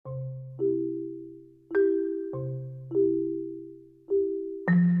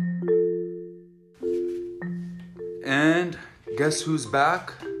Guess who's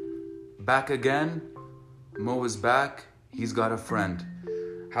back? Back again. Mo is back. He's got a friend.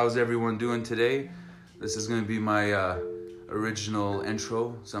 How's everyone doing today? This is going to be my original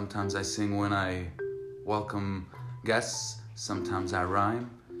intro. Sometimes I sing when I welcome guests. Sometimes I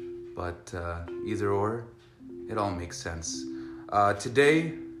rhyme. But either or, it all makes sense.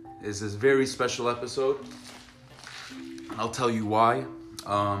 Today is this very special episode. I'll tell you why.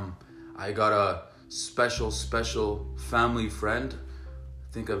 I got a special family friend.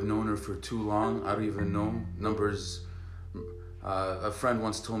 I think I've known her for too long. I don't even know. Numbers. A friend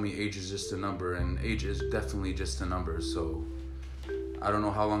once told me age is just a number, and age is definitely just a number. So I don't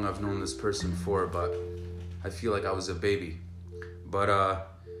know how long I've known this person for, but I feel like I was a baby. But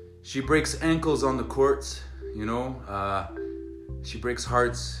she breaks ankles on the court, you know. She breaks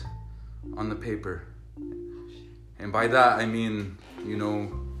hearts on the paper. And by that I mean, you know,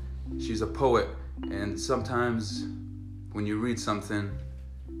 she's a poet, and sometimes when you read something,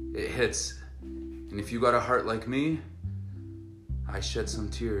 it hits. And if you got a heart like me, I shed some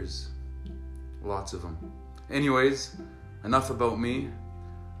tears. Lots of them. Anyways, enough about me.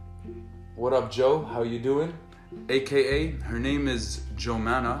 What up, Joe? How you doing? AKA, her name is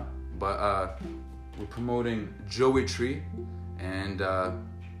Jomana, but we're promoting Joetry. And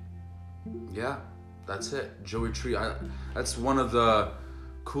yeah, that's it. Joetry. That's one of the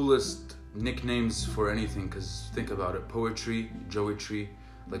coolest nicknames for anything, because think about it. Poetry, Joetry.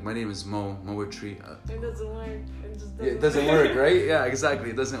 Like, my name is Moetry. It doesn't work. It doesn't work, right? Yeah, exactly.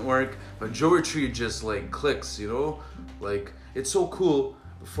 It doesn't work. But Joetry just, like, clicks, you know? Like, it's so cool.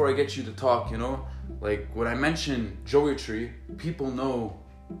 Before I get you to talk, you know? Like, when I mention Joetry, people know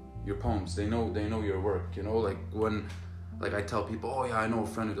your poems. They know your work, you know? Like, when... Like, I tell people, oh yeah, I know a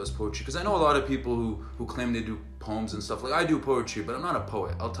friend who does poetry. Because I know a lot of people who claim they do poems and stuff. Like, I do poetry, but I'm not a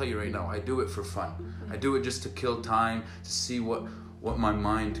poet. I'll tell you right now, I do it for fun. I do it just to kill time, to see what my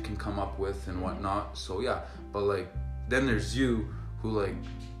mind can come up with and whatnot. So yeah, but like, then there's you who, like,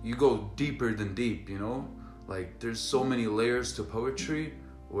 you go deeper than deep, you know? Like, there's so many layers to poetry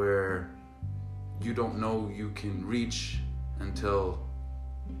where you don't know you can reach until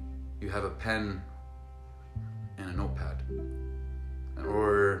you have a pen and a notepad,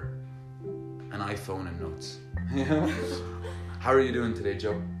 or an iPhone and notes. How are you doing today,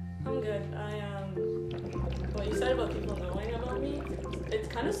 Joe? I'm good. What you said about people knowing about me, it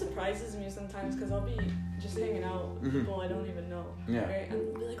kind of surprises me sometimes, because I'll be just hanging out with people I don't even know. Yeah. Right? And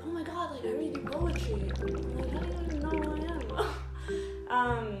they'll be like, oh my god, like, I read your poetry. I'm like, how do you even know who I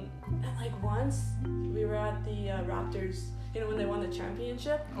am? And like, once we were at the Raptors, you know, when they won the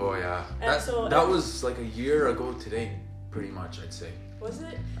championship. Oh yeah. And that was like a year ago today, pretty much, I'd say. Was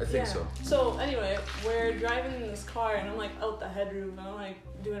it? I think so. So anyway, we're driving in this car, and I'm like out the headroof, and I'm like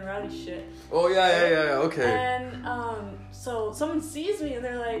doing rowdy shit. Oh yeah, okay. And so someone sees me, and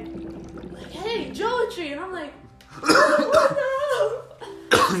they're like, hey, Joetry, and I'm like, what the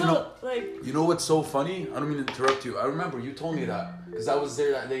hell? So like, you know what's so funny? I don't mean to interrupt you. I remember you told me that, because I was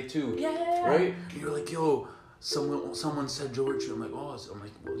there that day too. Yeah. Right? And you're like, yo, someone said Joetry. I'm like, oh. I'm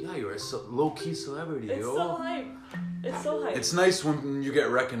like, well, yeah, you're a low-key celebrity, It's yo. so hype. It's so hype. It's nice when you get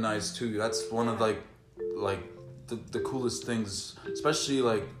recognized too. That's one of like the coolest things, especially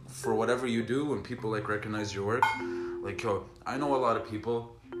like for whatever you do, when people like recognize your work. Like, yo, I know a lot of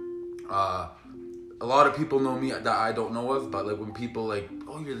people. A lot of people know me that I don't know of, but like when people like,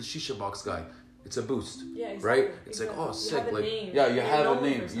 oh, you're the Shisha Box guy, it's a boost. Yeah, exactly. Right? It's like, oh, sick. You have a like, name. yeah, you You're have a known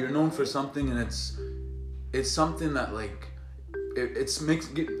name. for You're known for something, and it's something that like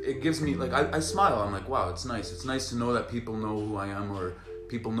it gives me, like, I smile. I'm like, wow, it's nice. It's nice to know that people know who I am, or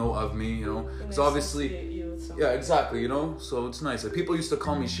people know of me, you know. So obviously, yeah, exactly, you know. So it's nice. Like, people used to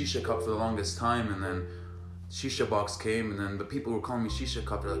call me Shisha Cup for the longest time, and then Shisha Box came, and then the people were calling me Shisha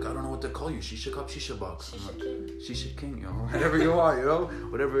Cup. They're like, I don't know what to call you. Shisha Cup, Shisha Box. Shisha King. Shisha King, you know. Whatever you want, you know.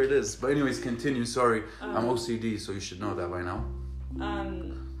 Whatever it is. But anyways, continue. Sorry, I'm OCD, so you should know that by now.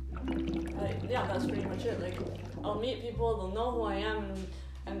 Yeah, that's pretty much it. Like, I'll meet people, they'll know who I am,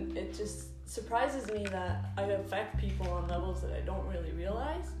 and it just surprises me that I affect people on levels that I don't really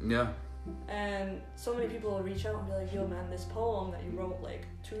realize. Yeah. And so many people will reach out and be like, yo man, this poem that you wrote like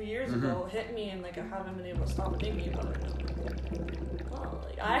 2 years ago hit me, and like I haven't been able to stop thinking about it. Well,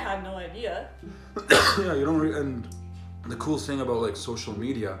 like, I had no idea. Yeah, you don't and the cool thing about like social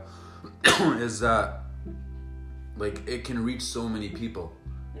media is that like it can reach so many people.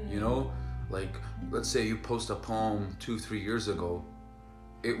 You know, like, let's say you post a poem 2-3 years ago,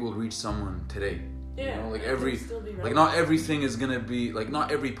 it will reach someone today. Yeah, you know, like like not everything is gonna be like,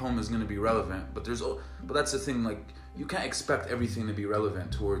 not every poem is gonna be relevant, but that's the thing, like, you can't expect everything to be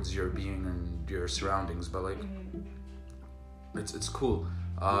relevant towards your being and your surroundings, but like it's cool.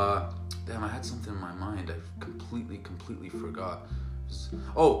 Damn, I had something in my mind. I completely forgot.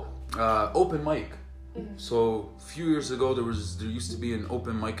 Open mic. Mm-hmm. So a few years ago, there used to be an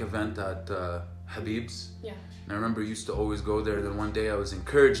open mic event at Habib's. Yeah. And I remember I used to always go there. Then one day I was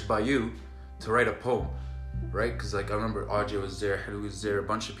encouraged by you to write a poem, right? Because like I remember Ajay was there, Haru was there, a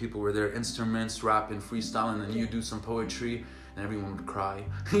bunch of people were there, instruments, rapping, freestyling, and you do some poetry, and everyone would cry,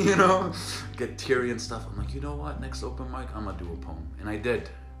 you know, get teary and stuff. I'm like, you know what? Next open mic, I'm gonna do a poem, and I did.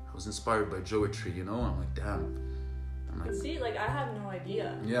 I was inspired by poetry, you know. I'm like, damn. I'm like, see, like I have no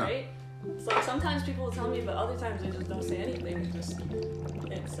idea, yeah. right? So sometimes people will tell me, but other times they just don't say anything. It's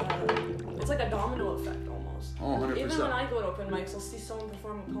like a domino effect almost. Oh, 100%. Even when I go to open mics, I'll see someone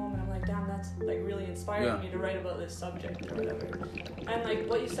perform a poem and I'm like, damn, that's like really inspiring me to write about this subject or whatever. And like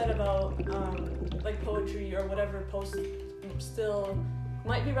what you said about like poetry or whatever post still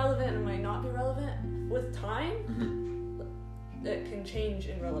might be relevant and might not be relevant. With time, it can change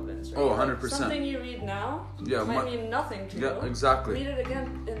in relevance, right? Oh, 100%. Like something you read now might mean nothing to you. Yeah, exactly. Read it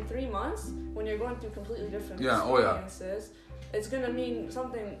again in 3 months when you're going through completely different experiences. It's going to mean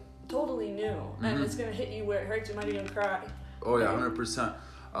something totally new, and it's going to hit you where it hurts. You might even cry. Oh yeah, 100%.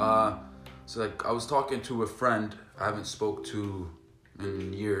 So like I was talking to a friend I haven't spoke to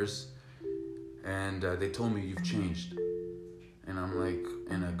in years, and they told me you've changed, and I'm like,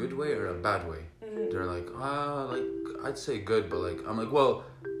 in a good way or a bad way? They're like, like I'd say good, but like I'm like, well,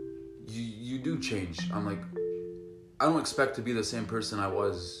 you do change. I'm like, I don't expect to be the same person I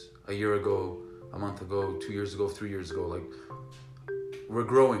was a year ago, a month ago, 2 years ago, 3 years ago. Like we're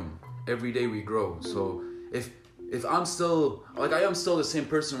growing. Every day we grow. So if I'm still, like I am still the same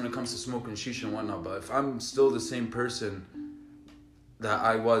person when it comes to smoking shisha and whatnot, but if I'm still the same person that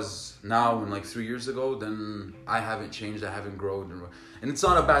I was now and like 3 years ago, then I haven't changed, I haven't grown. And it's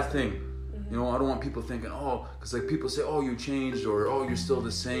not a bad thing. You know, I don't want people thinking, because like people say, you changed, or you're still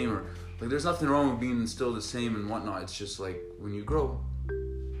the same, or like there's nothing wrong with being still the same and whatnot. It's just like when you grow,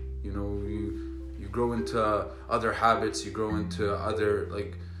 you know, you grow into other habits, you grow into other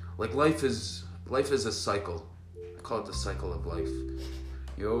like life is a cycle. I call it the cycle of life,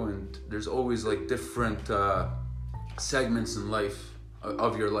 you know, and there's always like different segments in life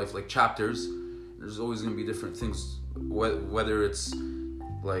of your life, like chapters. There's always going to be different things, whether it's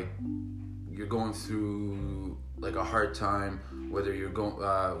like you're going through like a hard time, whether you're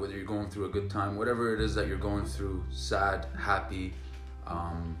going through a good time, whatever it is that you're going through, sad, happy,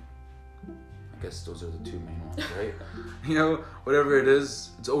 I guess those are the two main ones, right? You know, whatever it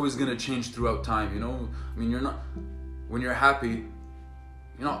is, it's always going to change throughout time, you know? I mean, when you're happy,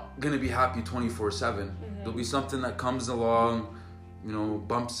 you're not going to be happy 24/7. There'll be something that comes along, you know,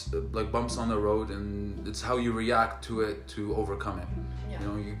 bumps on the road, and it's how you react to it to overcome it. Yeah. You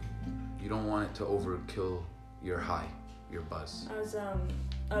know, you don't want it to overkill your high, your buzz.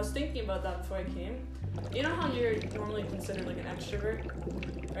 I was thinking about that before I came. You know how you're normally considered like an extrovert,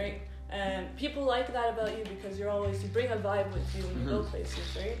 right? And people like that about you because you bring a vibe with you when you go places,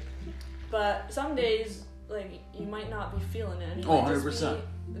 right? But some days, like, you might not be feeling it. And you 100%.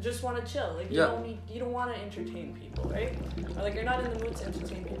 Just want to chill. Like, you don't want to entertain people, right? Or, like, you're not in the mood to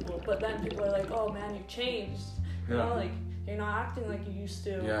entertain people. But then people are like, oh, man, you've changed. You know, like, you're not acting like you used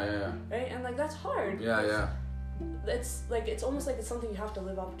to. Yeah. Right? And, like, that's hard. Yeah. It's, like, it's almost like it's something you have to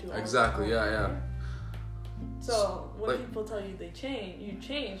live up to. Exactly, yeah. So when people tell you you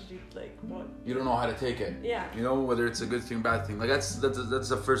changed, you like what? You don't know how to take it. Yeah. You know, whether it's a good thing, bad thing. Like that's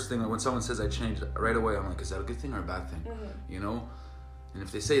the first thing. Like when someone says I changed, right away I'm like, is that a good thing or a bad thing? You know. And if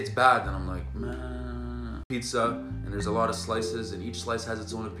they say it's bad, then I'm like, man. Pizza, and there's a lot of slices, and each slice has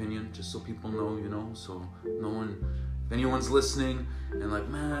its own opinion, just so people know, you know. So if anyone's listening and like,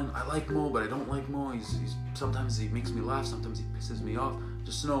 man, I like Mo, but I don't like Mo. He's sometimes he makes me laugh, sometimes he pisses me off.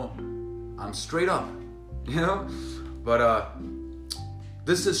 Just know, I'm straight up. You know, but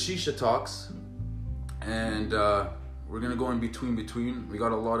this is Shisha Talks, and we're gonna go in between. We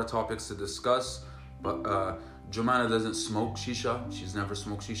got a lot of topics to discuss, but Jomana doesn't smoke shisha. She's never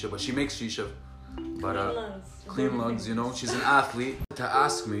smoked shisha, but she makes shisha. But clean lungs, you know. She's an athlete. To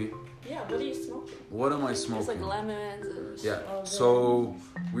ask me, what are you smoking? What am I smoking? It's like lemons and so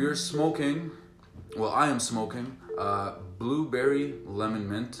we are smoking. Well, I am smoking blueberry lemon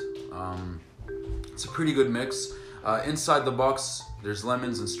mint. It's a pretty good mix. Inside the box, there's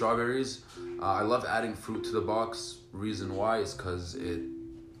lemons and strawberries. I love adding fruit to the box. Reason why is because it...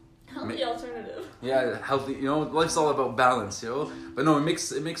 Healthy alternative. Yeah, healthy. You know, life's all about balance, you know? But no, it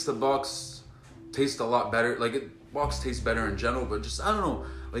makes the box taste a lot better. Like, box tastes better in general, but just, I don't know.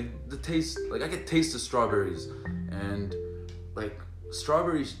 Like, the taste... Like, I could taste the strawberries. And, like,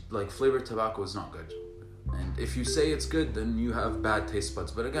 strawberry, like, flavored tobacco is not good. And if you say it's good, then you have bad taste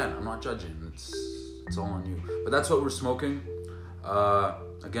buds. But again, I'm not judging. It's all on you. But that's what we're smoking.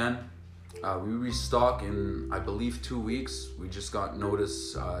 Again, we restock in, I believe, 2 weeks. We just got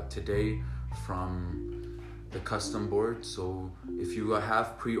notice today from the custom board. So if you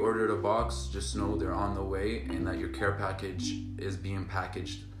have pre-ordered a box, just know they're on the way and that your care package is being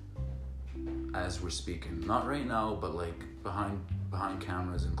packaged as we're speaking. Not right now, but like behind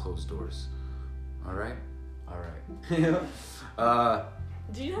cameras and closed doors. All right.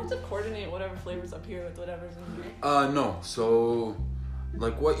 Do you have to coordinate whatever flavors up here with whatever's in here? No. So,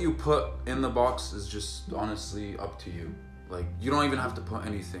 like, what you put in the box is just honestly up to you. Like, you don't even have to put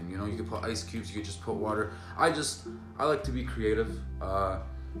anything. You know, you could put ice cubes. You could just put water. I like to be creative. I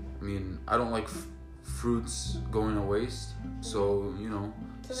mean, I don't like fruits going to waste. So, you know.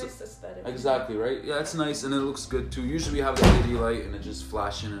 It's a nice aesthetic. Exactly, right? Yeah, it's nice and it looks good too. Usually we have the LED light and it just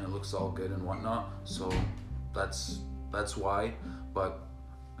flashing and it looks all good and whatnot. So that's why. But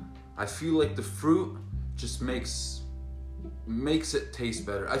I feel like the fruit just makes it taste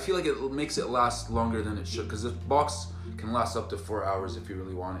better. I feel like it makes it last longer than it should, because this box can last up to 4 hours if you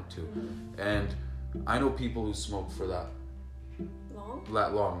really want it to. And I know people who smoke for that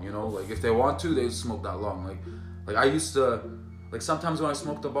long, you know, like if they want to, they smoke that long. Like I used to, like sometimes when I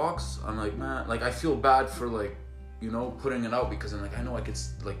smoke the box, I'm like, man, like I feel bad for like, you know, putting it out, because I'm like, I know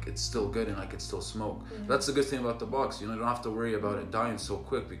it's still good and I could still smoke. That's the good thing about the box. You know, you don't have to worry about it dying so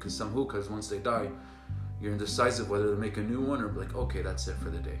quick, because some hookahs, once they die, you're indecisive whether to make a new one or be like, okay, that's it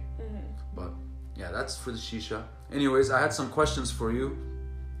for the day. But yeah, that's for the shisha. Anyways, I had some questions for you.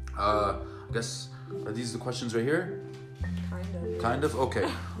 I guess, are these the questions right here? Kind of? Okay.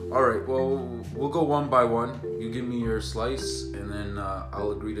 All right. Well, we'll go one by one. You give me your slice, and then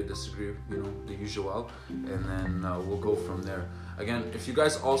I'll agree to disagree, you know, the usual. And then we'll go from there. Again, if you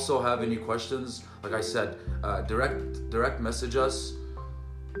guys also have any questions, like I said, direct message us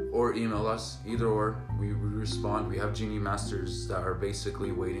or email us. Either or, we respond. We have Genie Masters that are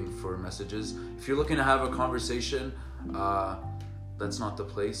basically waiting for messages. If you're looking to have a conversation, that's not the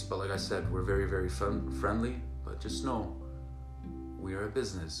place. But like I said, we're very, very friendly. But just know, we are a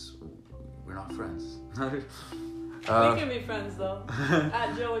business. We're not friends. We can be friends though.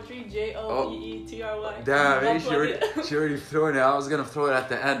 At Joetry, Joeetry. Damn, she already threw it. I was gonna throw it at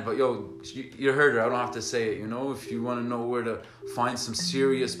the end, but yo, you heard her. I don't have to say it. You know, if you want to know where to find some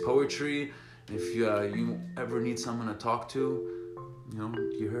serious poetry, if you ever need someone to talk to, you know,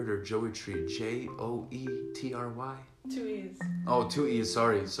 you heard her. Joetry, Joetry. 2 E's. Oh, 2 E's.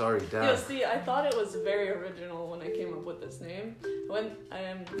 Sorry. Damn. Yeah, see, I thought it was very original when I came up with this name. When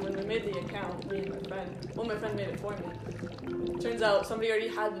we made the account, me and my friend made it for me. Turns out somebody already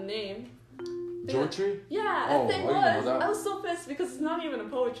had the name. Joetry? Yeah, oh, and the thing was, I was so pissed because it's not even a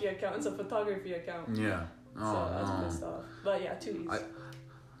poetry account, it's a photography account. Yeah. So I was pissed off. But yeah, 2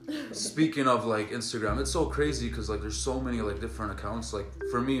 E's. Speaking of like Instagram, it's so crazy because like there's so many like different accounts. Like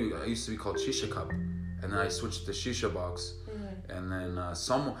for me, I used to be called Shisha Cup, and then I switched to Shisha Box. And then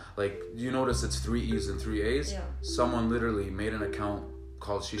someone, like, you notice it's 3 E's and 3 A's? Yeah. Someone literally made an account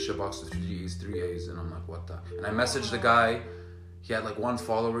called Shisha Box with 3 E's, 3 A's, and I'm like, what the? And I messaged the guy. He had like 1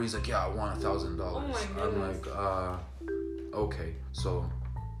 follower. He's like, yeah, I want $1,000. Oh my goodness. I'm like, okay. So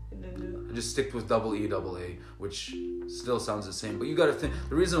I just stick with double E, double A, which still sounds the same. But you gotta think,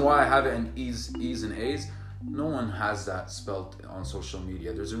 the reason why I have it in E's and A's, no one has that spelled on social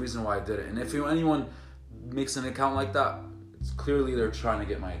media. There's a reason why I did it. And if anyone makes an account like that, it's clearly they're trying to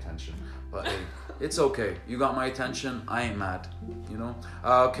get my attention. But hey, it's okay. You got my attention. I ain't mad. You know?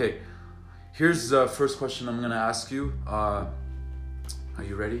 Okay. Here's the first question I'm going to ask you. Are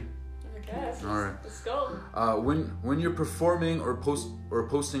you ready? I guess. All right. Let's go. When you're performing or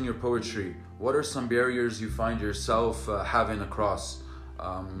posting your poetry, what are some barriers you find yourself having across?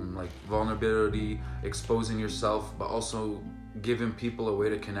 Like vulnerability, exposing yourself, but also giving people a way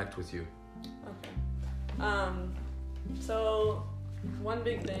to connect with you. Okay. So one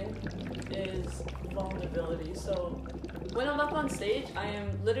big thing is vulnerability. So when I'm up on stage, I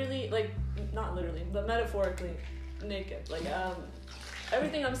am literally, like, not literally, but metaphorically naked. Like,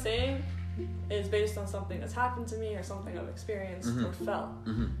 everything I'm saying is based on something that's happened to me or something I've experienced or felt.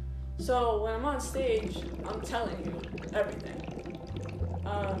 So when I'm on stage, I'm telling you everything.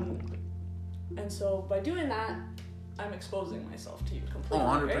 And so by doing that, I'm exposing myself to you completely. Oh,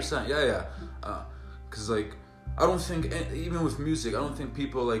 100%. Right? Yeah. Because, like, I don't think, even with music, I don't think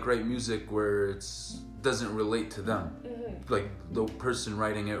people, like, write music where it doesn't relate to them. Like, the person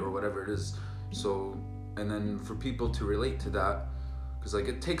writing it or whatever it is. So, and then for people to relate to that, because, like,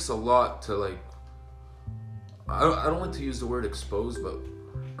 it takes a lot to, like, I don't like to use the word expose, but,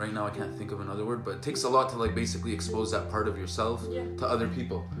 right now I can't think of another word, but it takes a lot to like basically expose that part of yourself to other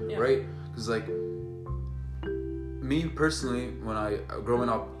people, right? Because like me personally, when I growing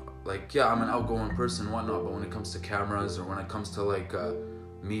up, like I'm an outgoing person and whatnot, but when it comes to cameras or when it comes to like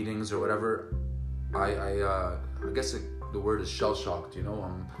meetings or whatever, I guess the word is shell shocked. You know,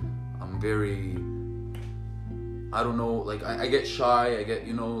 I'm very, I don't know, like I get shy. I get,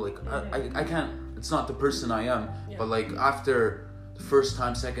 you know, like I can't. It's not the person I am. But like after the first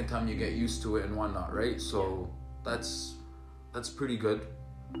time, second time, you get used to it and whatnot, right? So that's pretty good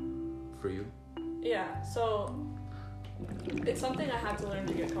for you. Yeah. So it's something I had to learn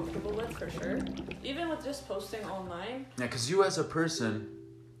to get comfortable with, for sure. Even with just posting online. Yeah, because you as a person,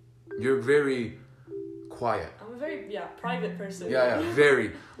 you're very quiet. I'm a very private person. Yeah, very.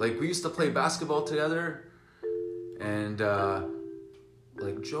 Like we used to play basketball together, and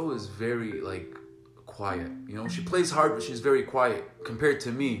like Joe is very like quiet. You know, she plays hard, but she's very quiet compared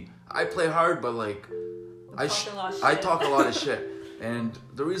to me. I play hard, but like I talk a lot of shit. And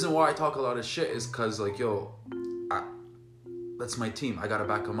the reason why I talk a lot of shit is because like that's my team. I gotta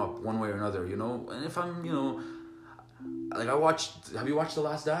back them up one way or another, you know. And if I'm, you know, like have you watched The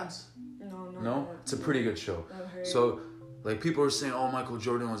Last Dance? No? It's a pretty good show. So, like people were saying, oh, Michael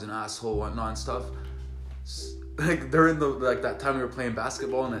Jordan was an asshole, whatnot and stuff. Like during that time we were playing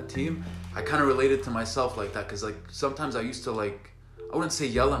basketball in that team, I kind of related to myself like that, because like sometimes I used to like, I wouldn't say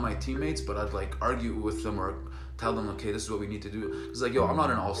yell at my teammates, but I'd like argue with them or tell them, okay, this is what we need to do. It's like, yo, I'm not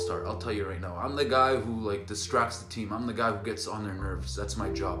an all-star. I'll tell you right now. I'm the guy who like distracts the team. I'm the guy who gets on their nerves. That's my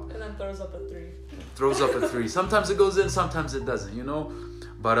job. And then throws up a 3. Sometimes it goes in, sometimes it doesn't, you know?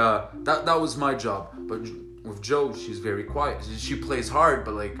 But that was my job. But with Jo, she's very quiet. She plays hard,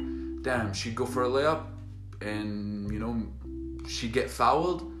 but like, damn, she'd go for a layup and, you know, she'd get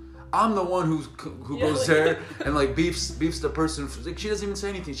fouled. I'm the one who goes there and like beefs the person. Like she doesn't even say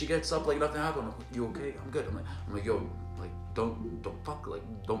anything. She gets up like nothing happened. I'm like, you okay? I'm good. I'm like, yo, like don't fuck, like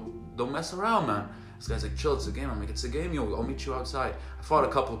don't mess around, man. This guy's like, chill, it's a game. I'm like, it's a game, yo. I'll meet you outside. I fought a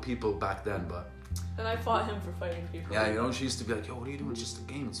couple of people back then, but. And I fought him for fighting people. Yeah, you know, she used to be like, yo, what are you doing? It's just a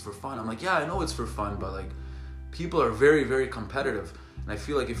game. It's for fun. I'm like, yeah, I know it's for fun, but like, people are very, very competitive, and I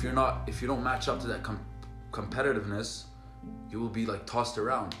feel like if you don't match up to that competitiveness, you will be like tossed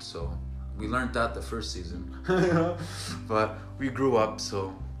around. So we learned that the first season, but we grew up.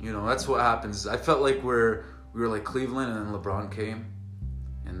 So you know that's what happens. I felt like we were like Cleveland, and then LeBron came,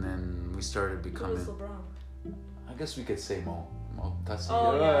 and then we started becoming. Who was LeBron? I guess we could say Mo.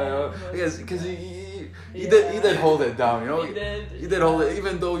 Yes, because he did hold it down, you know. He did hold it,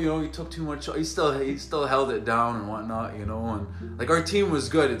 even though, you know, he took too much. He still held it down and whatnot, you know. And like our team was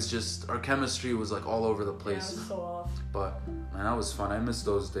good. It's just our chemistry was like all over the place. Yeah, it was so off. But man, that was fun. I miss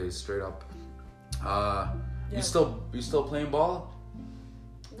those days straight up. You still playing ball?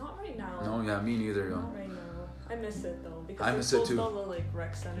 Not right now. No, yeah, me neither. Not right now. I miss it though, because I miss it too. All the like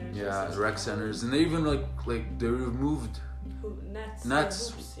rec centers. Yeah, the rec centers, and they even like they removed. Nets,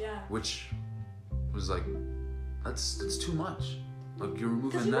 hoops, yeah. Which was like, that's too much. Like you're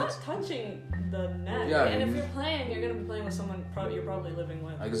removing nets. Because you're not touching the net. Yeah, right? And if you're playing, you're gonna be playing with someone you're probably living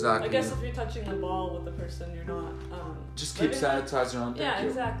with. Exactly. I guess if you're touching the ball with the person, you're not. Just keep sanitizer on. Yeah,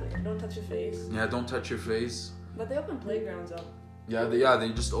 exactly. Don't touch your face. Yeah, don't touch your face. But they open playgrounds up. Yeah, they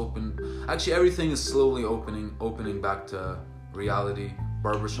just opened. Actually, everything is slowly opening back to reality.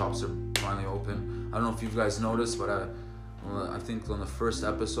 Barbershops are finally open. I don't know if you guys noticed, but I think on the first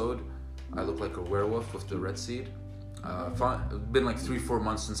episode, I look like a werewolf with the red seed. It's been like 3-4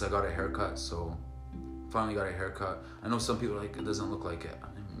 months since I got a haircut, so finally got a haircut. I know some people are like, it doesn't look like it.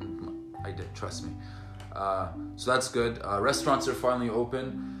 I did, trust me. So that's good. Restaurants are finally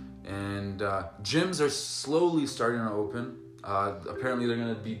open, and gyms are slowly starting to open. Apparently they're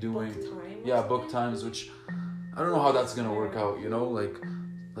gonna be doing book times, which I don't know how that's gonna work out. You know, like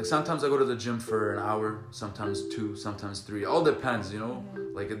sometimes I go to the gym for an hour, sometimes 2, sometimes 3. All depends, you know.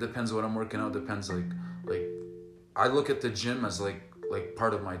 Like it depends what I'm working out. Depends like I look at the gym as like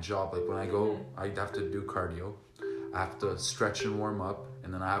part of my job. Like when I go, I have to do cardio. I have to stretch and warm up,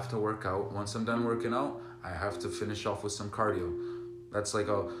 and then I have to work out. Once I'm done working out, I have to finish off with some cardio. That's like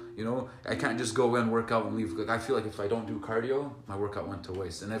you know, I can't just go in, work out, and leave. Like I feel like if I don't do cardio, my workout went to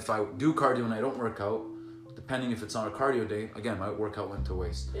waste. And if I do cardio and I don't work out, depending if it's on a cardio day, again, my workout went to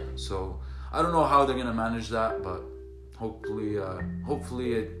waste. Yeah. So I don't know how they're gonna manage that, but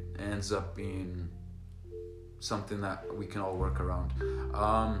hopefully it ends up being something that we can all work around.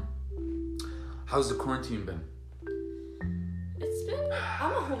 How's the quarantine been? It's been.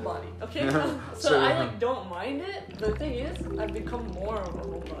 I'm a homebody, okay? So I don't mind it. The thing is, I've become more of a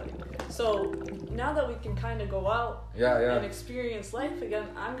homebody. So now that we can kind of go out and experience life again,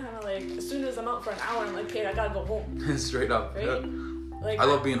 I'm kind of like, as soon as I'm out for an hour, I'm like, okay, I gotta go home. Straight up. Right? Yeah. Like, I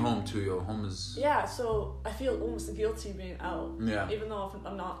love being home too, yo. Home is... Yeah, so I feel almost guilty being out. Yeah. Even though if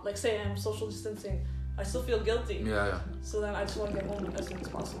I'm not, like, say I'm social distancing, I still feel guilty. Yeah. So then I just want to get home as soon as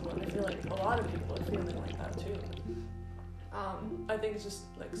possible. And I feel like a lot of people are feeling like that too. I think it's just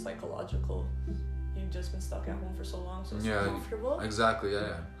like psychological. You've just been stuck at home for so long, so it's comfortable. Exactly.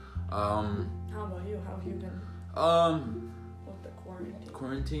 Yeah. How about you? How have you been? With the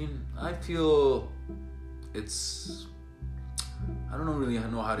quarantine. I feel it's... I don't really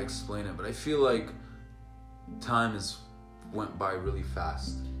know how to explain it, but I feel like time went by really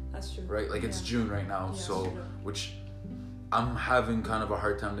fast. That's true. Right? Like it's June right now, so which I'm having kind of a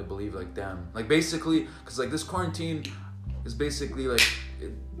hard time to believe. Like damn, like basically, because like this quarantine is basically like,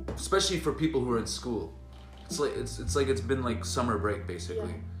 especially for people who are in school, it's like it's been like summer break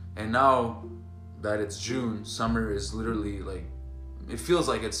basically, and now that it's June, summer is literally like, it feels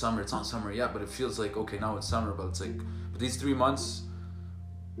like it's summer. It's not summer yet, but it feels like okay now it's summer. But it's like, but these 3 months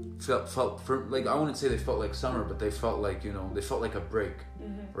felt for like, I wouldn't say they felt like summer, but they felt like, you know, they felt like a break,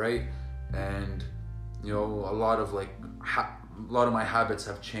 right? And you know, a lot of my habits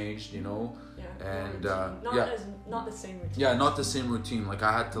have changed, you know, and not the same routine. Yeah, not the same routine. Like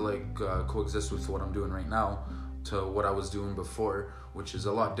I had to like coexist with what I'm doing right now to what I was doing before, which is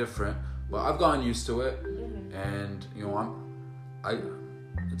a lot different. But I've gotten used to it, and you know,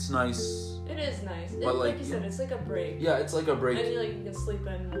 it's nice. It is nice. But like you said, it's like a break. Yeah, it's like a break. And you can sleep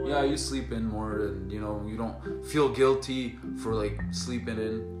in more. Yeah, you sleep in more, and you know, you don't feel guilty for like sleeping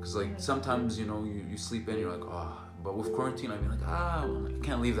in, because like sometimes, you know, you sleep in, you're like, oh, but with quarantine, I'd be like, well, I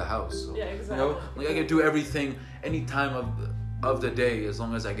can't leave the house. So, yeah, exactly. You know, like I can do everything any time of the day as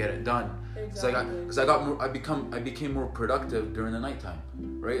long as I get it done. Exactly. Because I became more productive during the nighttime,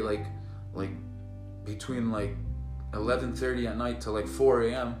 right? Like between like 11:30 at night to like 4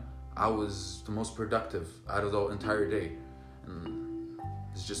 a.m. I was the most productive out of the entire day, and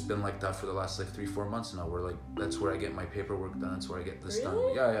it's just been like that for the last like 3-4 months now. Where like that's where I get my paperwork done. That's where I get this done.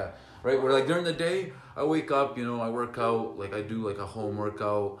 Yeah, right. Where like during the day I wake up, you know, I work out, like I do like a home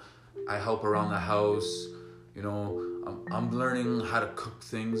workout. I help around the house. You know, I'm learning how to cook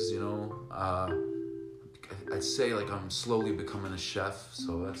things. You know, I'd say like I'm slowly becoming a chef.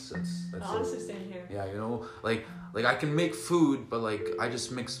 So that's honestly same here. Yeah, you know, like I can make food, but like I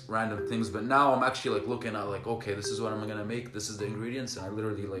just mix random things. But now I'm actually like looking at like, okay, this is what I'm gonna make. This is the ingredients, and I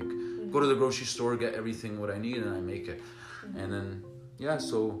literally like go to the grocery store, get everything what I need, and I make it. And then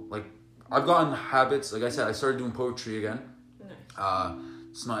so like I've gotten habits. Like I said, I started doing poetry again. Nice.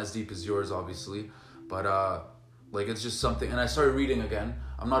 It's not as deep as yours, obviously, but like it's just something. And I started reading again.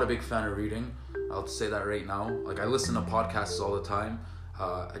 I'm not a big fan of reading. I'll say that right now. Like I listen to podcasts all the time.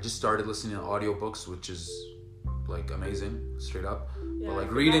 I just started listening to audiobooks, which is like amazing, straight up. But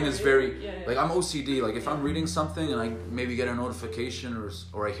like reading is very like I'm OCD. Like if I'm reading something and I maybe get a notification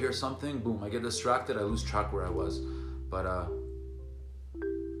or I hear something, boom, I get distracted. I lose track where I was. But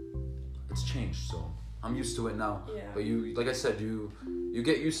it's changed, so I'm used to it now. Yeah. But you, like I said, you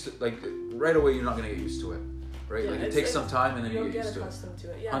get used to, like right away. You're not gonna get used to it. Right? Yeah, like it takes some time and then you get used to it. Accustomed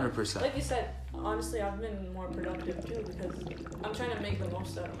to it. Yeah. 100%. Like you said, honestly, I've been more productive too because I'm trying to make the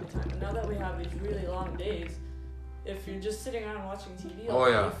most out of my time. And now that we have these really long days, if you're just sitting around watching TV all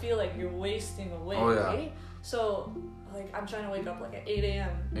day, you feel like you're wasting away, right? So, like, I'm trying to wake up like at 8 a.m.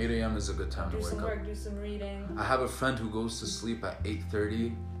 8 a.m. is a good time to wake up. Do some work, do some reading. I have a friend who goes to sleep at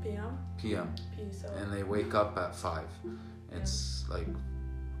 8:30 p.m. And they wake up at 5. It's like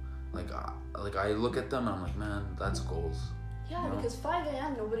I look at them and I'm like, man, that's goals. Yeah, because 5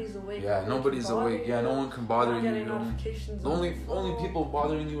 a.m. nobody's awake. Yeah, nobody's awake. Yeah, no one can bother you. Notifications the only people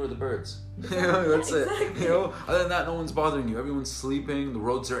bothering you are the birds. That's it. You know, other than that, no one's bothering you. Everyone's sleeping. The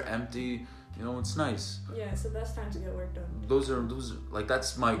roads are empty. You know, it's nice. Yeah, it's the best time to get work done. Those are like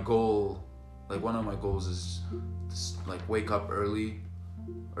that's my goal. Like one of my goals is like wake up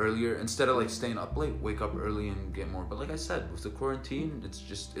earlier instead of like staying up late. Wake up early and get more. But like I said, with the quarantine, it's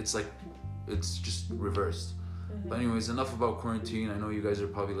just reversed. But anyways, enough about quarantine. I know you guys are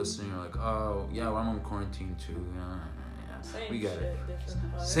probably listening. You're like, oh yeah, well, I'm on quarantine too. Yeah. We get it.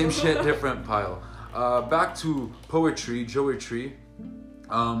 Same shit, different pile. Back to poetry, Joetry.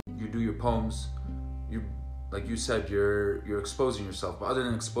 You do your poems. You, like you said, you're exposing yourself. But other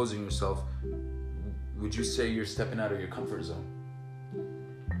than exposing yourself, would you say you're stepping out of your comfort zone?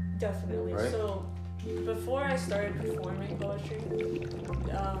 Definitely. Right? So before I started performing poetry,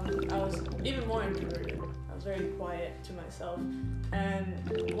 I was even more introverted. I was very quiet to myself.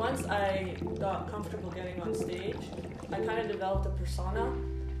 And once I got comfortable getting on stage, I kind of developed a persona.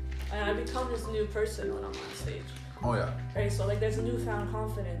 and I become this new person when I'm on stage. Oh yeah. Right, so like there's a newfound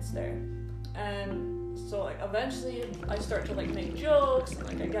confidence there, and so like eventually I start to like make jokes and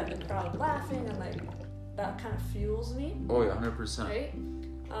like I get the crowd laughing and like that kind of fuels me. Oh yeah, 100%. Right.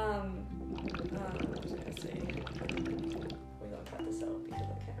 What was I gonna say? We're gonna cut this out because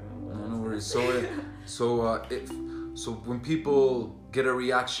I can't remember. No worries. So when people get a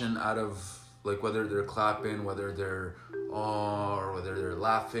reaction out of like whether they're clapping, whether they're or whether they're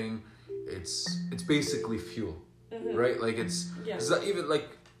laughing, it's basically fuel. Mm-hmm. Right? Like it's that even like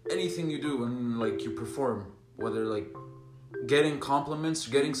anything you do when like you perform, whether like getting compliments,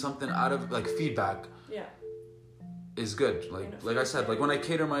 getting something out of like feedback is good. Like I said, like when I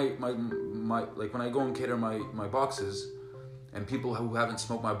cater my like when I go and cater my boxes and people who haven't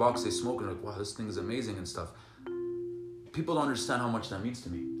smoked my box, they smoke and like, wow, this thing is amazing and stuff. People don't understand how much that means to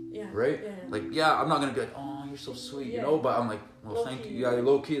me. Yeah. Right? Yeah. Like, yeah, I'm not gonna be like, oh, you're so sweet, you know, but I'm like, well, low thank key. you. Yeah,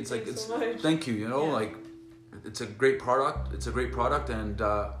 low key. It's like, Thanks it's, so much. thank you, you know, Yeah. like, it's a great product. It's a great product, and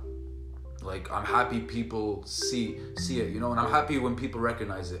like, I'm happy people see it, you know, and I'm happy when people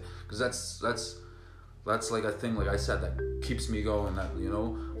recognize it, because that's like a thing, like I said, that keeps me going, that, you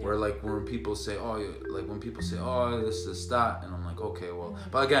know, where like when people say, oh, this, that, and I'm like, okay, well,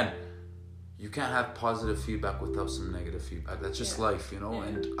 but again, you can't have positive feedback without some negative feedback. That's just life, you know,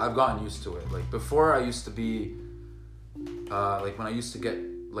 and I've gotten used to it. Like before I used to be, like when I used to get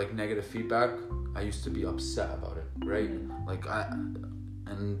like negative feedback, I used to be upset about it, right? Like I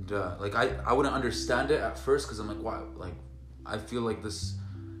wouldn't understand it at first, because I'm like, why? Like I feel like this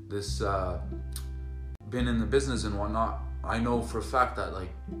been in the business and whatnot, I know for a fact that like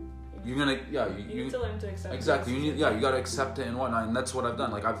you're gonna you need to learn to accept exactly, you gotta accept it and whatnot, and that's what I've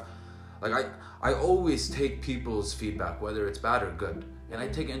done. I always take people's feedback, whether it's bad or good, and I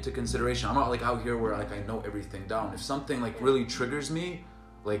take it into consideration. I'm not like out here where like I know everything down. If something like really triggers me,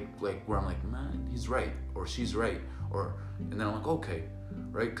 like where I'm like, man, he's right or she's right, and then I'm like, okay,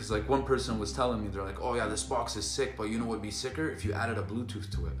 right? Because like one person was telling me, they're like, oh yeah, this box is sick, but you know what'd be sicker? If you added a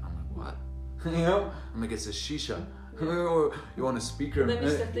Bluetooth to it. I'm like, what? You know? I'm like, it's a shisha. Or you want a speaker? And then you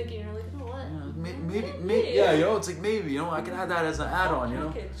start thinking, you're like, you know what? Yeah, maybe, yeah, you know, it's like maybe, you know, I can have that as an add-on, you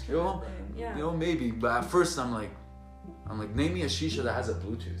know, you know, maybe. But at first, I'm like, name me a shisha that has a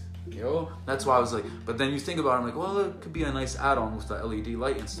Bluetooth, you know. That's why I was like, but then you think about it, I'm like, well, it could be a nice add-on with the LED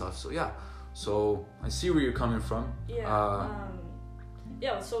light and stuff. So yeah, so I see where you're coming from.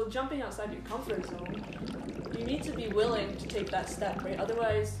 So jumping outside your comfort zone, you need to be willing to take that step, right?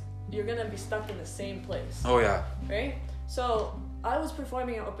 Otherwise, you're gonna be stuck in the same place. Oh yeah. Right? So I was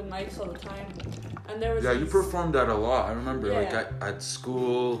performing at open mics all the time, and there was you performed at a lot. I remember, like Yeah. at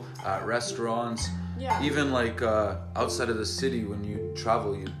school, at restaurants, even like outside of the city when you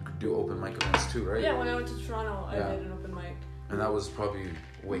travel, you do open mic events too, right? Yeah, when I went to Toronto, I did an open mic. And that was probably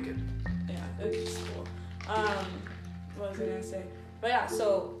wicked. Yeah, it was cool. What was I gonna say? But yeah,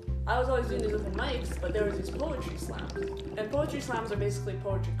 so I was always doing these open mics, but there was these poetry slams. And poetry slams are basically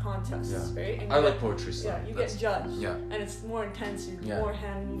poetry contests, right? And I like poetry slams. Yeah, you get judged. Yeah. And it's more intense, more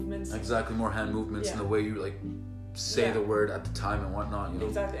hand movements. Exactly, more hand movements and the way you like say the word at the time and whatnot, you know.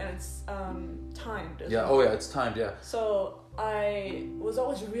 Exactly, and it's timed as well. Oh yeah, it's timed, yeah. So I was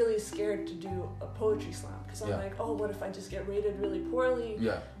always really scared to do a poetry slam, because I'm like, oh, what if I just get rated really poorly?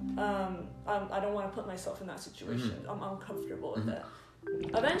 Yeah. I don't want to put myself in that situation. I'm uncomfortable with it.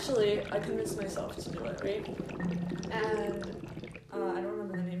 Eventually, I convinced myself to do it, right? And I don't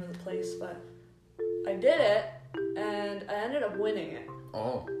remember the name of the place, but I did it, and I ended up winning it.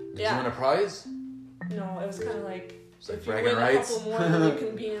 Oh, did you win a prize? No, it was kind of like, if you bragging win rights? a couple more, then you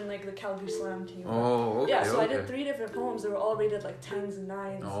can be in like the Calgary Slam team. Oh, okay. Yeah, so I did 3 different poems. They were all rated like 10s and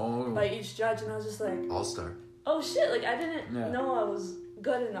 9s by each judge, and I was just like, all-star. Oh shit! Like I didn't know I was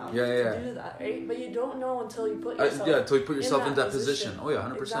good enough to do that, right? But you don't know until you put yourself until you put yourself in that position. Oh yeah,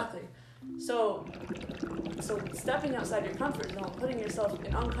 100%. Exactly. So stepping outside your comfort zone, putting yourself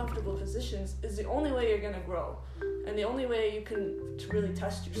in uncomfortable positions is the only way you're gonna grow, and the only way you can to really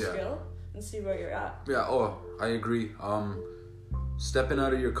test your skill and see where you're at. Yeah. Oh, I agree. Stepping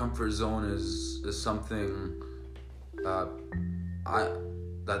out of your comfort zone is something that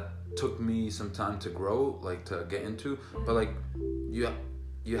took me some time to grow, like to get into, but like you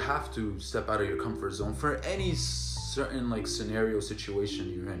have to step out of your comfort zone for any certain like scenario situation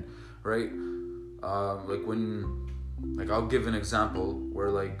you're in, right? Like when, like I'll give an example where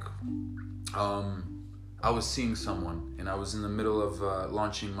like I was seeing someone and I was in the middle of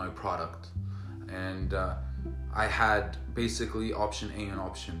launching my product, and I had basically option A and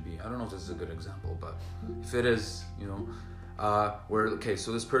option B. I don't know if this is a good example, but if it is, you know,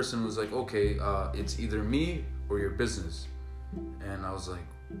 so this person was like, okay, it's either me or your business. And I was like,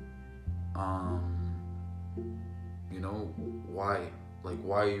 you know, why? Like,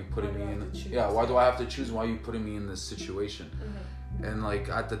 why are you putting me in? Yeah, why do I have to choose? Why are you putting me in this situation? Mm-hmm. And like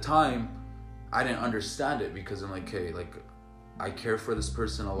at the time, I didn't understand it because I'm like, hey, like I care for this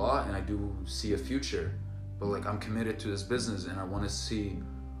person a lot and I do see a future, but like I'm committed to this business and I want to see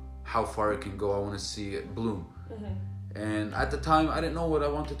how far it can go. I want to see it bloom. Mm-hmm. And at the time, I didn't know what I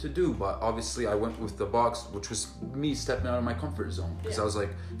wanted to do, but obviously I went with the box, which was me stepping out of my comfort zone. Because I was like,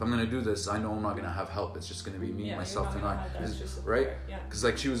 if I'm going to do this, I know I'm not going to have help. It's just going to be me, myself, and I. Right? Because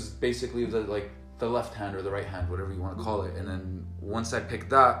like she was basically the left hand or the right hand, whatever you want to call it. And then once I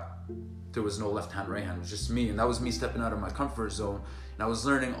picked that, there was no left hand, right hand. It was just me. And that was me stepping out of my comfort zone. And I was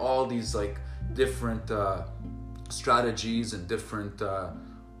learning all these like different strategies and different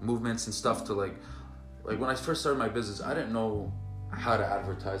movements and stuff to like when I first started my business, I didn't know how to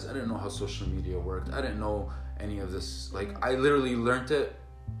advertise. I didn't know how social media worked. I didn't know any of this. Like I literally learned it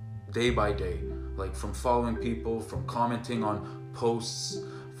day by day, like from following people, from commenting on posts,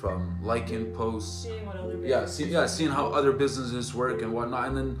 from liking posts. Seeing what other seeing how other businesses work and whatnot,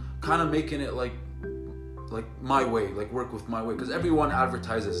 and then kind of making it like my way, like work with my way, because everyone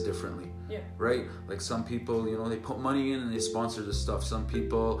advertises differently. Yeah. Right? Like some people, you know, they put money in and they sponsor the stuff. Some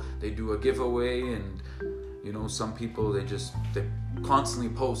people, they do a giveaway, and you know, some people they constantly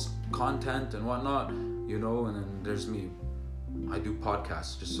post content and whatnot, you know. And then there's me. I do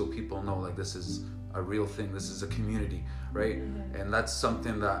podcasts just so people know like this is a real thing. This is a community, right? Mm-hmm. And that's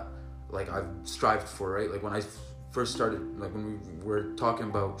something that like I've strived for, right? Like when I first started, like when we were talking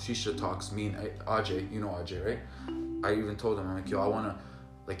about Shisha Talks, me and Ajay, you know Ajay, right? I even told him, I'm like, yo, I want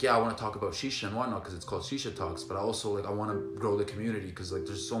to talk about Shisha and whatnot because it's called Shisha Talks, but I also I want to grow the community because like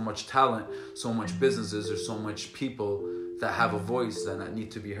there's so much talent, so much businesses, there's so much people that have a voice that need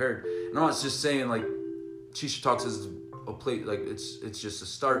to be heard. And I'm not just saying like Shisha Talks is a place, like it's just a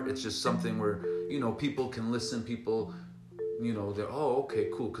start. It's just something where, you know, people can listen, people, you know, they're, oh, okay,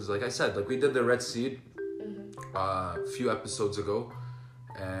 cool. Because like I said, like we did the Red Seed a few episodes ago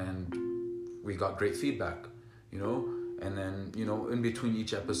and we got great feedback, you know. And then, you know, in between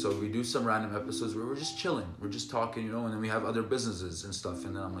each episode, we do some random episodes where we're just chilling. We're just talking, you know, and then we have other businesses and stuff.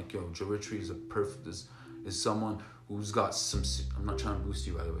 And then I'm like, yo, Joritri is someone who's got some, I'm not trying to boost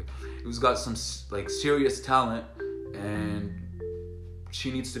you, by the way, who's got some, like, serious talent, and she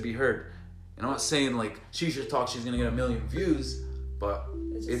needs to be heard. And I'm not saying, like, Shisha Talk, she's going to get 1 million views, but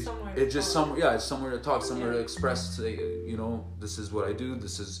it's somewhere to talk, somewhere to express, say, you know, this is what I do,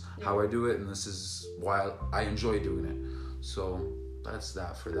 this is how I do it, and this is why I enjoy doing it. So that's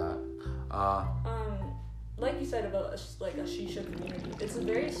that for that. Like you said about a Shisha community, it's a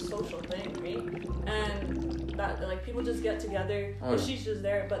very social thing, right? And that like people just get together. Shisha's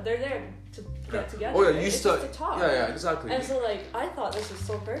there, but they're there to get together. Oh yeah, right? just to talk. Yeah, exactly. And so like I thought this was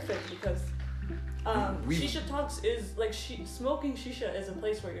so perfect because Shisha Talks is like smoking Shisha is a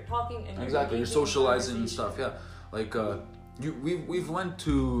place where you're talking and you're socializing and stuff. Yeah, like we've went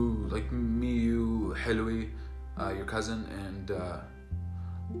to like me, you, Helwi, your cousin, and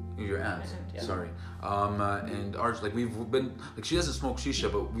your aunt. Sorry, and ours. Like we've been like she doesn't smoke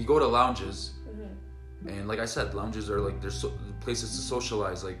Shisha, but we go to lounges, and like I said, lounges are like there's places to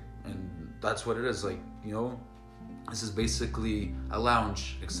socialize, like, and that's what it is. Like, you know. This is basically a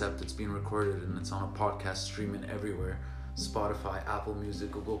lounge, except it's being recorded and it's on a podcast streaming everywhere. Spotify, Apple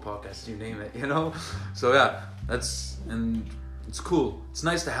Music, Google Podcasts, you name it, you know? So yeah, and it's cool. It's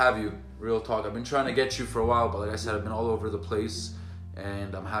nice to have you, real talk. I've been trying to get you for a while, but like I said, I've been all over the place,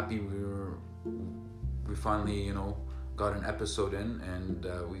 and I'm happy we finally, you know, got an episode in, and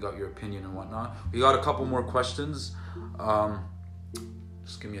we got your opinion and whatnot. We got a couple more questions.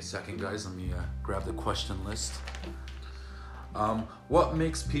 Just give me a second, guys. Let me grab the question list. What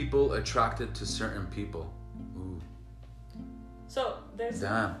makes people attracted to certain people? Ooh. So there's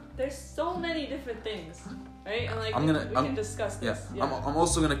so many different things, right? And like we can discuss this. Yeah. I'm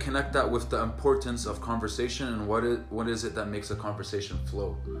also gonna connect that with the importance of conversation and what is it that makes a conversation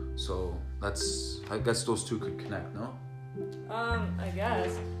flow. So I guess those two could connect, no? I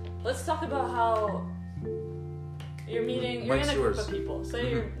guess. Let's talk about how you're in a group of people.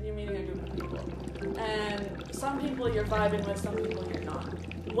 Say you're meeting a group of people, and some people you're vibing with, some people you're not.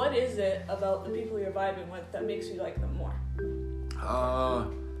 What is it about the people you're vibing with that makes you like them more?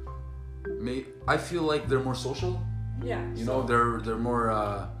 I feel like they're more social. Yeah. You know, they're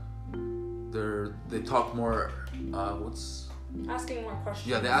more. They talk more. Asking more questions.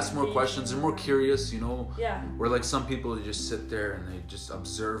 Yeah, they ask more questions. They're more curious. You know. Yeah. Where like some people they just sit there and they just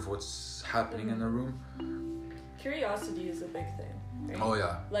observe what's happening in the room. Curiosity is a big thing, right? Oh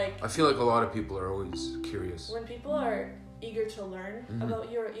yeah. Like, I feel like a lot of people are always curious. When people are eager to learn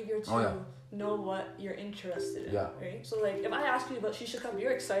about you or eager to know what you're interested in, right? So like if I ask you about Shisha Cup,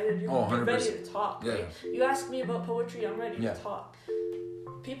 you're excited, you're ready to talk, right? You ask me about poetry, I'm ready to talk.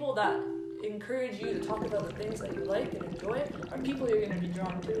 People that encourage you to talk about the things that you like and enjoy are people you're going to be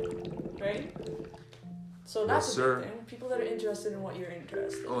drawn to, right? So that's a big thing. People that are interested in what you're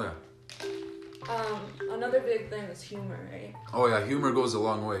interested in. Oh yeah. Another big thing is humor, right? Oh yeah, humor goes a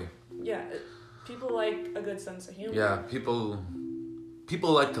long way. Yeah, people like a good sense of humor. Yeah, people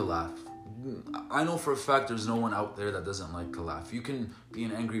like to laugh. I know for a fact there's no one out there that doesn't like to laugh. You can be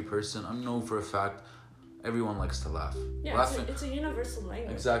an angry person. I know for a fact everyone likes to laugh. Yeah, it's a universal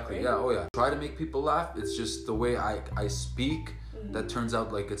language. Exactly, right? Yeah, oh yeah. Try to make people laugh. It's just the way I speak that turns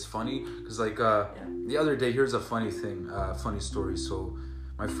out like it's funny. Because like the other day, here's a funny thing, funny story. So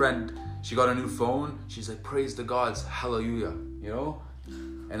my friend, she got a new phone. She's like, praise the gods, hallelujah, you know?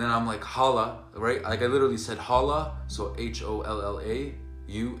 And then I'm like, holla, right? Like I literally said holla, so HOLLA,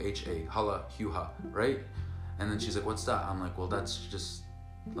 UHA, holla, huha, right? And then she's like, what's that? I'm like, well, that's just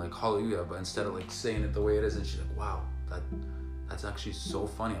like hallelujah, but instead of like saying it the way it is, and she's like, wow, that's actually so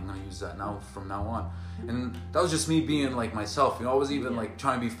funny. I'm gonna use that now from now on. And that was just me being like myself, you know. I wasn't even like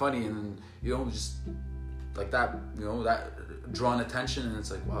trying to be funny, and you know, just like that, you know, that drawing attention, and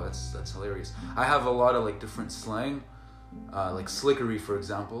it's like, wow, that's hilarious. I have a lot of like different slang, like slickery, for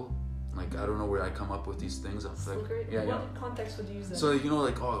example. Like I don't know where I come up with these things. I'm like, what context would you use that? So you know,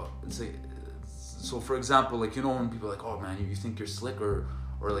 like it's like, so for example, like you know when people are like, oh man, you think you're slick, or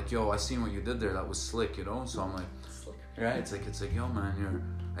like, yo, I seen what you did there, that was slick, you know. So I'm like, right? It's like, yo, man,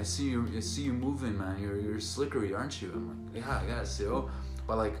 I see you moving, man. You're slickery, aren't you? I'm like, yeah, I guess, yo.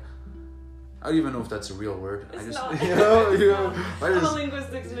 But like, I don't even know if that's a real word. It's not. You know, I'm a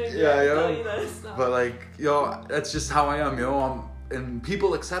linguistics major. Yeah, yo. Tell you that it's not. But like, yo, that's just how I am, you know. And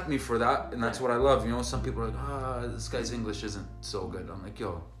people accept me for that, and that's what I love, you know. Some people are like, this guy's English isn't so good. I'm like,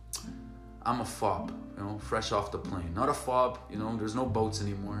 yo, I'm a fob, you know, fresh off the plane. Not a fob, you know. There's no boats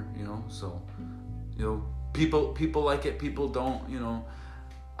anymore, you know. So, you know. People like it, people don't, you know.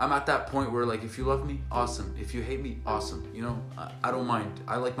 I'm at that point where like, if you love me, awesome. If you hate me, awesome. You know, I don't mind.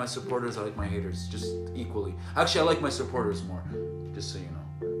 I like my supporters, I like my haters, just equally. Actually, I like my supporters more, just so you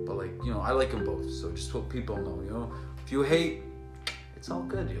know. But like, you know, I like them both. So just so people know, you know. If you hate, it's all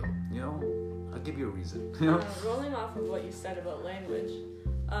good, yo. You know, I'll give you a reason. You know. Rolling off of what you said about language,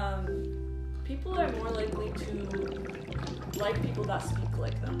 people are more likely to like people that speak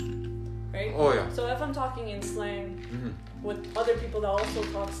like them. Right? Oh yeah. So if I'm talking in slang with other people that also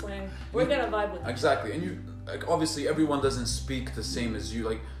talk slang, we're gonna vibe with them. Exactly. And you, like, obviously everyone doesn't speak the same as you,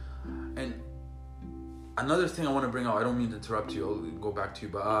 like. And another thing I want to bring out, I don't mean to interrupt you, I'll go back to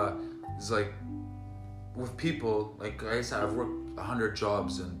you, but it's like with people, like I said, I've worked 100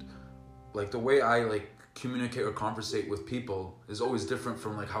 jobs, and like the way I like communicate or conversate with people is always different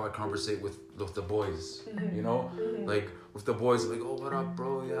from like how I conversate with the boys, you know. Like with the boys, like, oh, what up,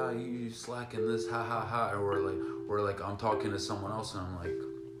 bro? Yeah, you slacking this, ha ha ha. Or like I'm talking to someone else and I'm like,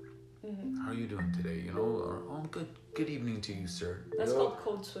 how are you doing today? You know, or oh, good evening to you, sir. That's called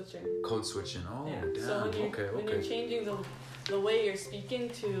code switching. Code switching. Oh, yeah. Damn. So when you're changing the way you're speaking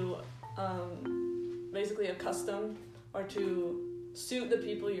to basically a custom or to suit the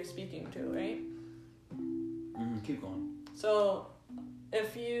people you're speaking to, right? Keep going. So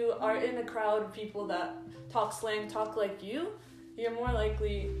if you are in a crowd of people that talk slang, talk like you, you're more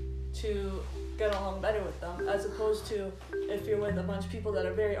likely to get along better with them, as opposed to if you're with a bunch of people that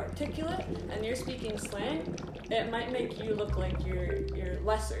are very articulate and you're speaking slang, it might make you look like you're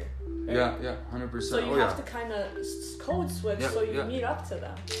lesser. Right? Yeah, 100%. So you have to kind of code switch so you meet up to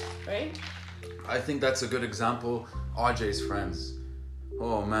them, right? I think that's a good example. Ajay's friends.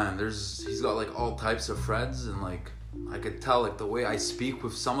 Oh man, he's got like all types of friends, and like I could tell like the way I speak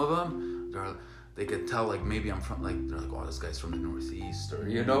with some of them, they could tell like maybe I'm from like, they're like, oh, this guy's from the Northeast, or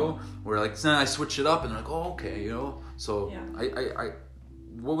you know, where like then I switch it up and they're like, oh, okay, you know. So I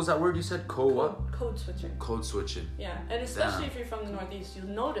what was that word you said? Code switching. Code switching. Yeah, and especially if you're from the Northeast, you'll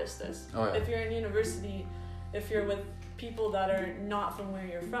notice this. Oh, yeah. If you're in university, if you're with people that are not from where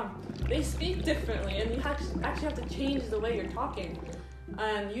you're from, they speak differently, and you actually have to change the way you're talking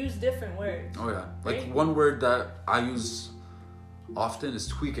and use different words. Oh yeah, like one word that I use often is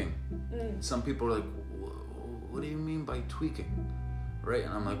tweaking. Some people are like, what do you mean by tweaking? Right?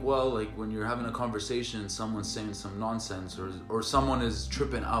 And I'm like, well, like when you're having a conversation and someone's saying some nonsense, or someone is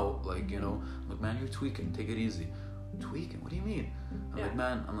tripping out, like, you know, I'm like, man, you're tweaking, take it easy. Tweaking? What do you mean?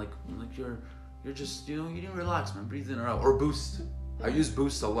 I'm like, you're just, you know, you didn't relax, man, breathe in or out. Or boost. I use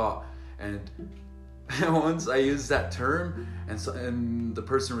boost a lot, and once I used that term, and the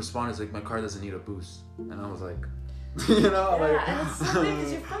person responded like, my car doesn't need a boost, and I was like, you know, Yeah, like. and it's so big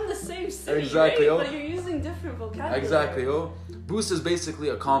because you're from the same city, Exactly, right? oh. But you're using different vocabulary. Exactly, oh. Boost is basically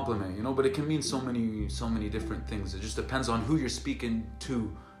a compliment, you know, but it can mean so many different things. It just depends on who you're speaking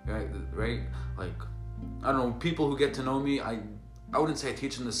to, right? Like, I don't know, people who get to know me, I wouldn't say I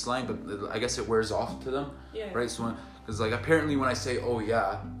teach them the slang, but I guess it wears off to them, right? So, because like apparently when I say oh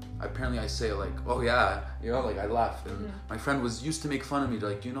yeah, apparently I say like oh yeah, you know, like I laugh. And my friend used to make fun of me,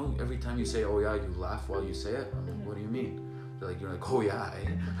 like, you know, every time you say oh yeah, you laugh while you say it. I'm like, what do you mean? They're like, you're like oh yeah, eh?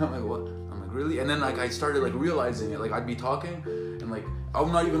 I'm like, what? I'm like, really? And then like I started like realizing it. Like I'd be talking and like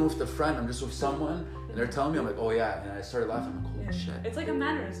I'm not even with a friend, I'm just with someone and they're telling me, I'm like oh yeah, and I started laughing. I'm like holy shit. It's like a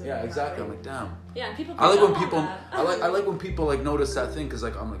mannerism. Yeah, exactly. I'm like damn. Yeah, and people. I like when people. I like when people like notice that thing, because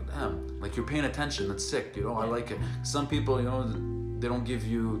like I'm like damn, like you're paying attention. That's sick, you know. I like it. Some people, you know, they don't give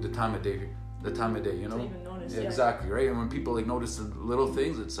you the time of day, you know. To even notice. Yeah, exactly, right. And when people like notice the little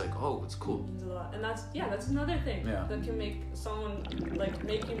things, it's like oh, it's cool. It means a lot, and that's another thing that can make someone like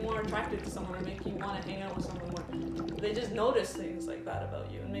make you more attracted to someone or make you want to hang out with someone more. They just notice things like that about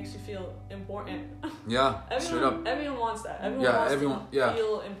you and makes you feel important. Yeah, straight up. Everyone wants that. Everyone wants to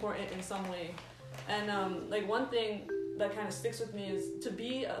feel important in some way. And like one thing that kind of sticks with me is to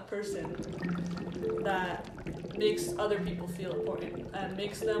be a person that makes other people feel important and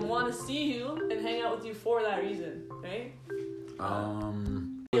makes them want to see you and hang out with you for that reason, right?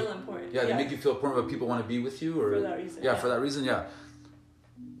 Feel important. Yeah, they make you feel important, but people want to be with you, or for that reason. Yeah, for that reason. Yeah,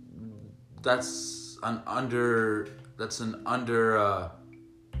 that's an under.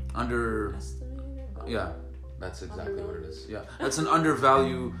 Yeah, that's exactly what it is. Yeah, that's an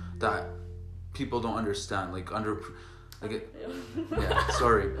undervalue that people don't understand. Yeah,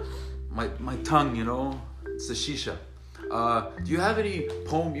 sorry, my tongue, you know, it's the shisha. Do you have any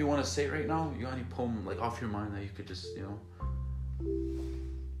poem you want to say right now? You got any poem like off your mind that you could just, you know?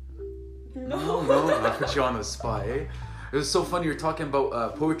 No, I put you on the spot, eh? It was so funny. You're talking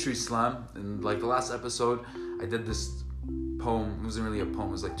about poetry slam, and like the last episode, I did this poem. It wasn't really a poem.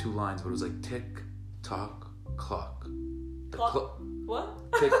 It was like 2 lines, but it was like tick, tock, clock.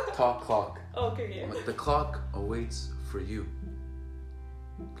 What? Tick, tock, clock. Oh, okay, yeah. Like, the clock awaits for you,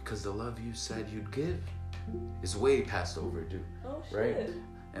 because the love you said you'd give is way past overdue. Oh shit. Right?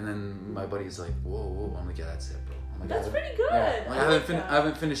 And then my buddy's like, whoa. I'm like, yeah, that's it, bro. I'm like, that's pretty good. Yeah. Like, I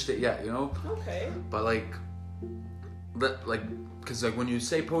haven't finished it yet, you know? Okay. But because like when you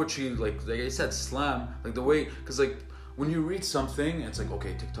say poetry, like I said, slam, like the way, because like when you read something, it's like,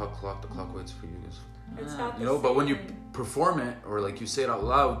 okay, tick tock clock, the clock waits for you. It's not you know, but when you perform it or like you say it out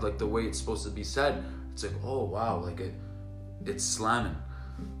loud, like the way it's supposed to be said, it's like, oh wow, like it's slamming.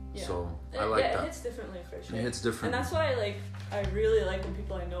 Yeah. So I like that. It hits differently for sure. It hits different. And that's why I really like when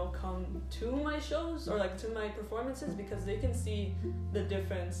people I know come to my shows or like to my performances, because they can see the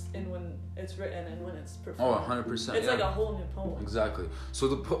difference in when it's written and when it's performed. Oh, 100%. It's like a whole new poem. Exactly. So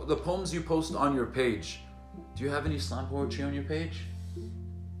the poems you post on your page, do you have any slam poetry on your page?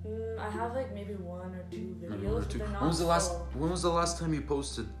 I have like maybe 1 or 2 videos. But they're not when was the last time you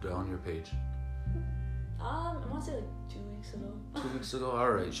posted on your page? I want to say like 2 weeks ago. 2 weeks ago?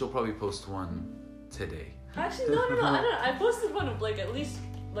 Alright, she'll probably post one today. Actually, no, I don't know. I posted one like at least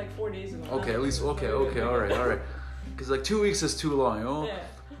like 4 days ago. Okay, at least, okay, alright. Because like 2 weeks is too long, you know? Yeah.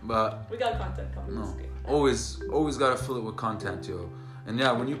 But we got content coming. No, always gotta fill it with content, yo. And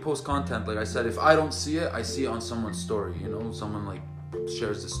yeah, when you post content, like I said, if I don't see it, I see it on someone's story, you know? Someone like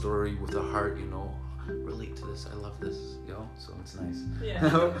shares the story with a heart, you know? Relate to this, I love this, yo. So it's nice. Yeah.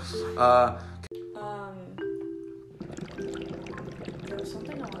 There was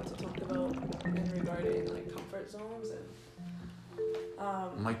something I wanted to talk about in regarding like comfort zones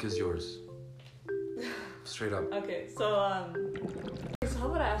and Mic is yours. Straight up. Okay, so how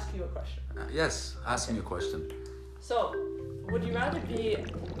about I ask you a question? Yes, ask me a question. So, would you rather be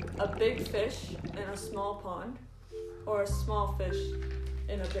a big fish in a small pond or a small fish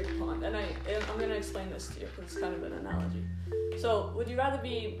in a big pond? And I'm going to explain this to you because it's kind of an analogy. So, would you rather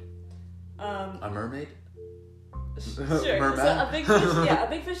be a mermaid? Sure. Merman? So a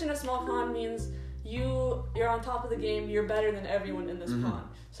big fish in a small pond means you're on top of the game, you're better than everyone in this pond.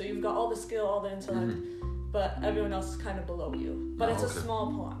 So you've got all the skill, all the intellect, but everyone else is kind of below you. But it's a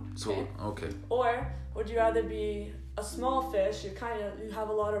small pond. Okay? So, okay. Or would you rather be a small fish, you have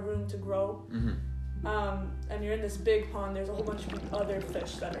a lot of room to grow, and you're in this big pond, there's a whole bunch of other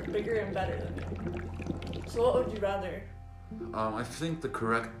fish that are bigger and better than you. So what would you rather? I think the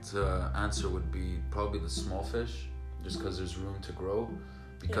correct answer would be probably the small fish, just because there's room to grow.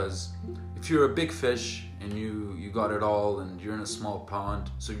 Because if you're a big fish and you got it all and you're in a small pond,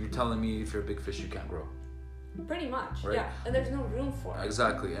 so you're telling me if you're a big fish you can't grow. Pretty much, right? Yeah. And there's no room for it.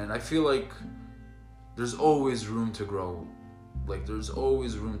 Exactly. And I feel like there's always room to grow. Like, there's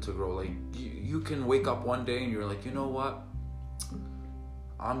always room to grow. Like, you can wake up one day and you're like, you know what?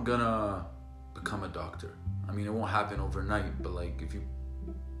 I'm gonna become a doctor. I mean, it won't happen overnight, but like if you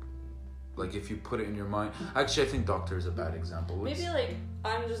put it in your mind. Actually, I think doctor is a bad example. Maybe like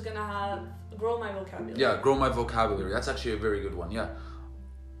I'm just gonna grow my vocabulary. Yeah, grow my vocabulary. That's actually a very good one. Yeah,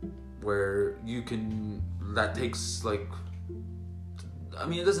 where you can. That takes like. I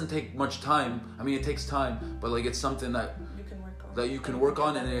mean, it doesn't take much time. I mean, it takes time, but like it's something that you can work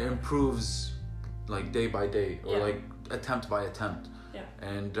on, and it improves like day by day, or like attempt by attempt. Yeah.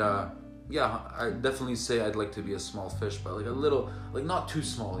 And I definitely say I'd like to be a small fish, but like a little, like not too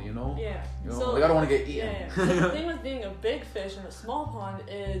small, you know? Yeah. You know? So, like I don't want to get eaten. Yeah. So the thing with being a big fish in a small pond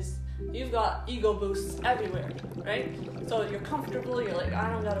is you've got ego boosts everywhere, right? So you're comfortable, you're like, I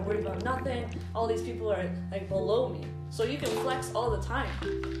don't gotta worry about nothing. All these people are like below me. So you can flex all the time.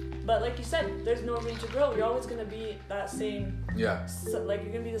 But like you said, there's no room to grow. You're always gonna be that same. Yeah. So, like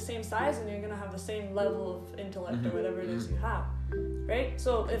you're gonna be the same size, and you're gonna have the same level of intellect or whatever it is you have, right?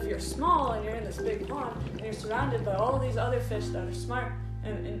 So if you're small and you're in this big pond and you're surrounded by all these other fish that are smart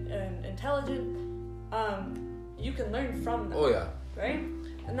and intelligent, you can learn from them. Oh yeah. Right?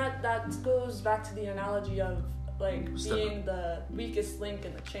 And that goes back to the analogy of like being the weakest link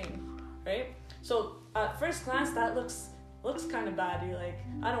in the chain, right? So at first glance, that looks kind of bad. You're like,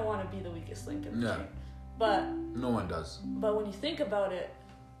 I don't want to be the weakest link in the chain. But no one does. But when you think about it,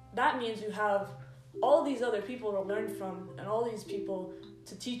 that means you have all these other people to learn from and all these people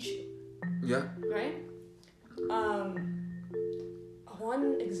to teach you. Yeah. Right?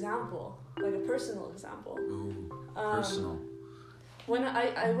 One example, like a personal example. Ooh, personal. When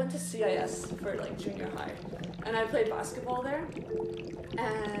I went to CIS for like junior high, and I played basketball there,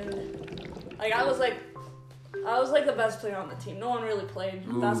 and like I was like the best player on the team. No one really played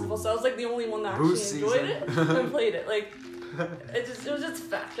basketball, so I was like the only one that actually enjoyed it and played it. Like it was just a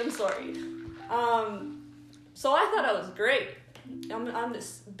fact. I'm sorry. So I thought I was great. I'm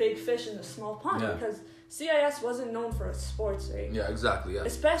this big fish in a small pond because CIS wasn't known for its sports, right? Yeah, exactly. Yeah.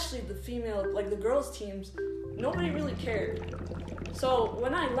 Especially the female, like the girls' teams, nobody really cared. So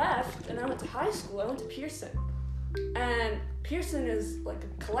when I left and I went to high school, I went to Pearson. And Pearson is like a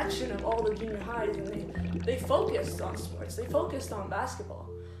collection of all the junior highs, and they focused on sports. They focused on basketball.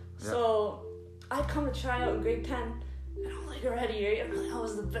 Yeah. So I come to try out in grade 10, and I'm like already, right? I'm like, I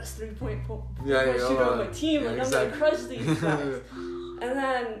was the best three-point shooter on my team. Like exactly. I'm gonna crush these guys. And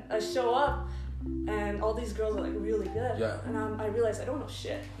then I show up, and all these girls are like really good. Yeah. And I realize I don't know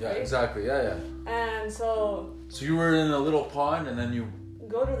shit. Yeah, right? exactly. Yeah. And so you were in a little pond, and then you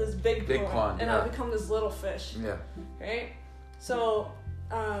go to this big pond, and I become this little fish. Yeah. Right? So,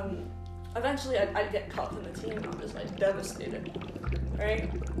 eventually I get caught in the team, and I'm just like devastated. Right?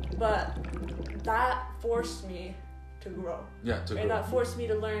 But that forced me to grow. Yeah, to grow. That forced me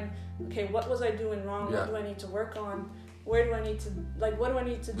to learn, okay, what was I doing wrong? What do I need to work on? Where do I need to, like, what do I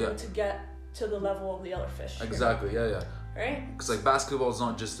need to do to get to the level of the other fish? Exactly, yeah. Right? Because, like, basketball is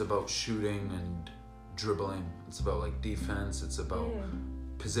not just about shooting and dribbling. It's about, like, defense. It's about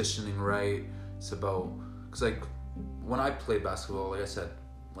positioning right. It's about, because, like, when I played basketball, like I said,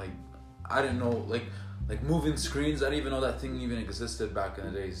 like, I didn't know, like moving screens, I didn't even know that thing even existed back in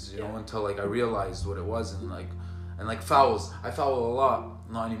the days, you know, until, like, I realized what it was. And like fouls, I foul a lot,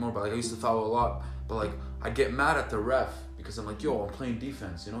 not anymore, but like I used to foul a lot, but like I get mad at the ref because I'm like, yo, I'm playing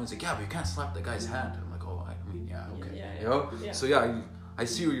defense, you know. He's like, yeah, but you can't slap the guy's hand. I'm like, oh, I mean, yeah, okay, you know. Yeah. So I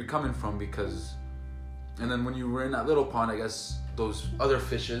see where you're coming from, because, and then when you were in that little pond, I guess those other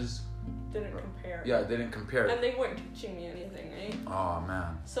fishes didn't compare. Yeah, they didn't compare. And they weren't teaching me anything, right? Oh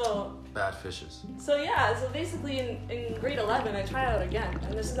man. So bad fishes. So basically in grade 11 I tried out again,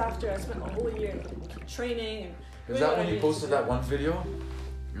 and this is after I spent a whole year training and. Is that when you posted that one video?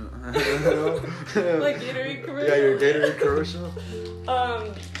 Like Gatorade commercial? Yeah, your Gatorade commercial?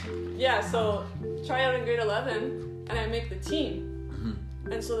 So try out in grade 11, and I make the team. Mm-hmm.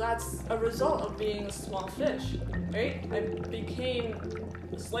 And so that's a result of being a small fish, right? I became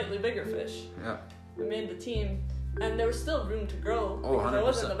a slightly bigger fish. Yeah. I made the team, and there was still room to grow. Because 100%. I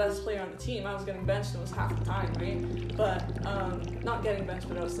wasn't the best player on the team. I was getting benched, and it was half the time, right? But not getting benched,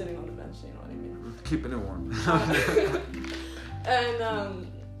 but I was sitting on the bench, you know what I mean? Keeping it warm. And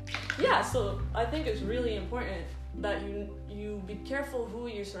so I think it's really important that you be careful who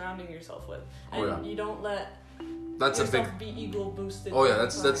you're surrounding yourself with, and you don't let yourself be ego boosted. Oh yeah,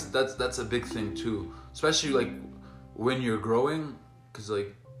 that's a big thing too, especially like when you're growing, because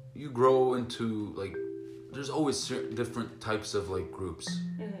like you grow into like there's always different types of like groups,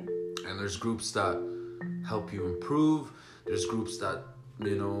 and there's groups that help you improve. There's groups that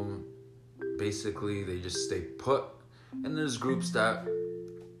basically they just stay put, and there's groups that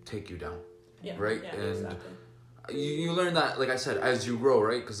take you down. Yeah. Right? Yeah, And exactly. you learn that, like I said, as you grow,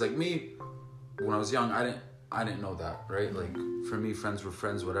 right? Because like me, when I was young, I didn't know that, right? Like for me, friends were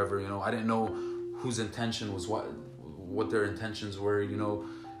friends, whatever, you know. I didn't know whose intention was what their intentions were, you know.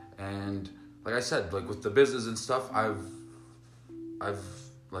 And like I said, like with the business and stuff, I've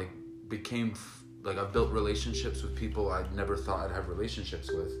like I've built relationships with people I never thought I'd have relationships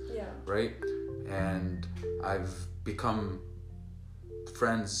with. Yeah. Right? And I've become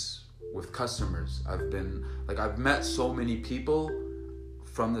friends with customers. I've met so many people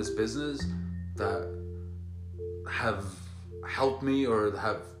from this business that have helped me or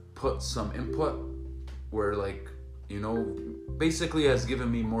have put some input where, like, you know, basically has given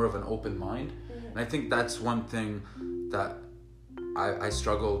me more of an open mind. And I think that's one thing that I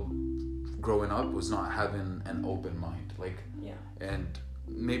struggled growing up, was not having an open mind. Like, yeah. And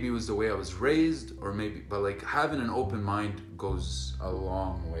maybe it was the way I was raised, but like having an open mind goes a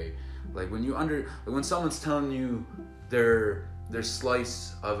long way. Like when someone's telling you their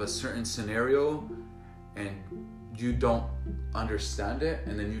slice of a certain scenario and you don't understand it,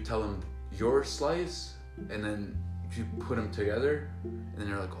 and then you tell them your slice, and then you put them together, and then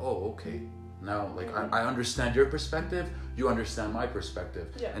you're like, oh, okay. Now, like, I understand your perspective, you understand my perspective.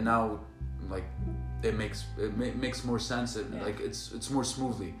 Yeah. And now, like, it makes more sense. Like, it's more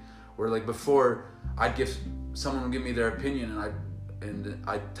smoothly. Where, like, before, someone would give me their opinion, and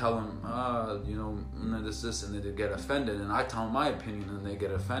I'd tell them, you know, this, and they'd get offended, and I tell them my opinion, and they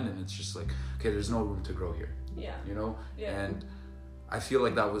get offended. It's just like, okay, there's no room to grow here. Yeah. You know? Yeah. And I feel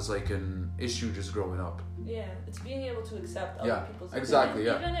like that was like an issue just growing up. Yeah, it's being able to accept other people's opinions. Exactly,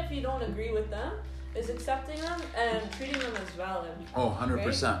 yeah. Even if you don't agree with them, is accepting them and treating them as valid. Oh, 100%.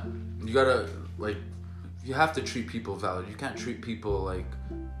 Right? You gotta, like, you have to treat people valid. You can't treat people like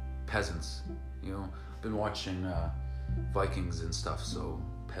peasants, you know? I've been watching Vikings and stuff, so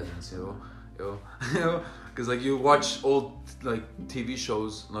peasants, you know? Because, like, you watch old, like, TV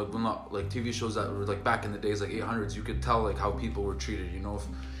shows, like, well, not, like, TV shows that were, like, back in the days, like, 800s, you could tell, like, how people were treated, you know?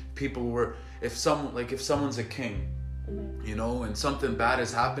 If someone's a king, you know, and something bad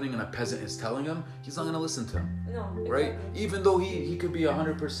is happening and a peasant is telling him, he's not going to listen to him. No, exactly. Right? Even though he could be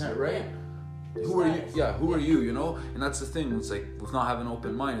 100% right. Yeah. Who are you? Yeah, who are you, you know? And that's the thing, it's like, with not having an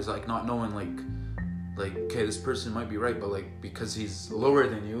open mind, is like not knowing, like, okay, this person might be right, but, like, because he's lower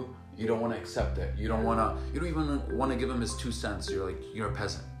than you, you don't want to accept it. You don't even want to give him his 2 cents. You're like, you're a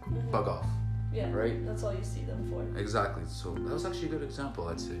peasant. Bug off. Yeah. Right? That's all you see them for. Exactly. So that was actually a good example,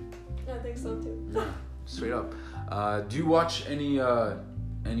 I'd say. Yeah, I think so too. Yeah, straight up. Do you watch will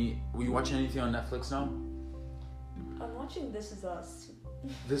you watch anything on Netflix now? I'm watching This Is Us.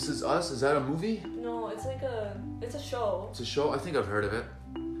 This Is Us? Is that a movie? No, it's a show. It's a show? I think I've heard of it.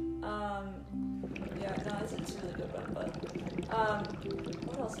 Yeah, no, it's a really good one, but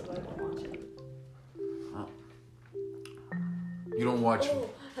what else have I been watching? Oh. You don't watch... Oh,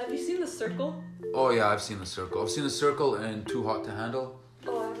 have you seen The Circle? Oh yeah, I've seen The Circle. I've seen The Circle and Too Hot to Handle.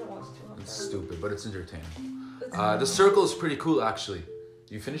 Oh, I haven't watched Too Hot to Handle. It's stupid, but it's entertaining. The Circle is pretty cool, actually.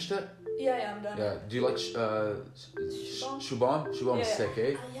 You finished it? Yeah, I'm done. Yeah. Do you like Shubham? Shubham is sick,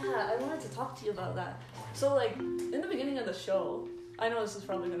 eh? Yeah, I wanted to talk to you about that. So, like, in the beginning of the show, I know this is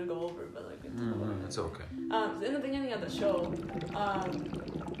probably gonna go over, but like, it's okay. In the beginning of the show,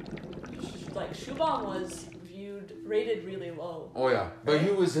 like, Shubham was rated really low. Oh yeah, but he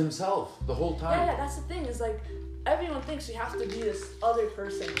was himself the whole time. Yeah, that's the thing. Is like, everyone thinks you have to be this other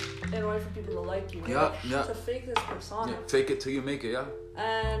person in order for people to like you. Yeah, like, yeah. To fake this persona. Yeah, fake it till you make it, yeah.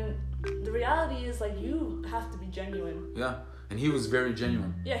 And the reality is, like, you have to be genuine. Yeah, and he was very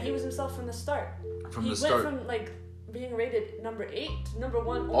genuine. Yeah, he was himself from the start. He went from, like, being rated number 8 to number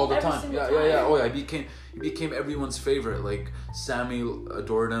 1 all the every time. single Yeah, time. yeah. Oh yeah, he became everyone's favorite. Like, Sammy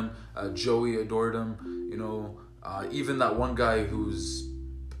adored him, Joey adored him. You know, even that one guy who's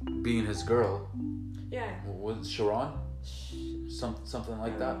being his girl. Yeah. Was it Sharon? Something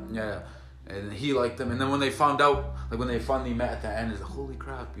like that. Yeah. And he liked them. And then when they found out, like when they finally met at the end, it's like, holy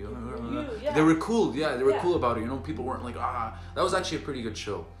crap, you know. Yeah. They were cool. Yeah, they were cool about it. You know, people weren't like, That was actually a pretty good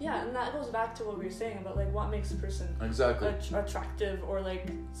show. Yeah, and that goes back to what we were saying about, like, what makes a person attractive, or like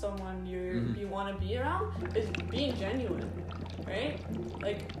someone you want to be around, is being genuine, right?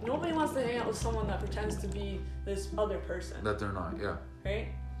 Like, nobody wants to hang out with someone that pretends to be this other person. That they're not. Yeah.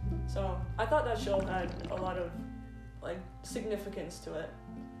 Right. So I thought that show had a lot of, like, significance to it.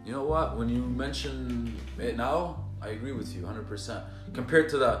 You know what? When you mention it now, I agree with you 100%. Compared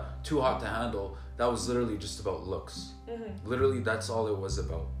to that Too Hot to Handle, that was literally just about looks. Literally, that's all it was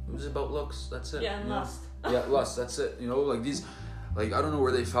about. It was about looks. That's it. Yeah, and lust. Yeah, lust. That's it. You know, like these. like, I don't know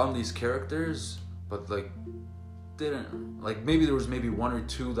where they found these characters, but like, didn't, like, maybe there was maybe one or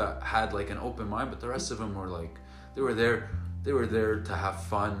two that had like an open mind, but the rest of them were like, they were there to have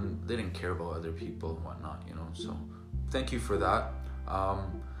fun. They didn't care about other people and whatnot, you know. So thank you for that.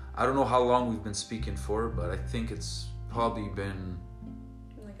 I don't know how long we've been speaking for, but I think it's probably been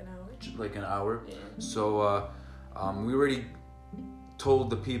like an hour. Yeah. So we already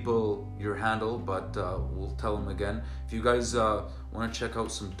told the people your handle, but we'll tell them again. If you guys want to check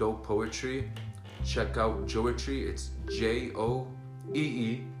out some dope poetry, check out Joetry. It's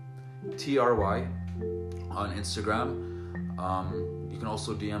JOEETRY on Instagram. You can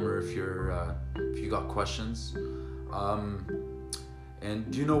also DM her if you got questions.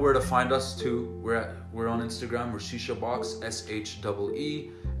 And do you know where to find us too? We're on Instagram. We're Shisha Box,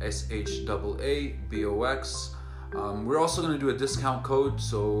 SHEESHAABOX. We're also going to do a discount code,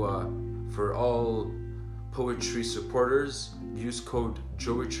 so for all poetry supporters, use code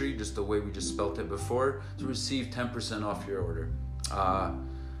Joetry, just the way we just spelt it before, to receive 10% off your order.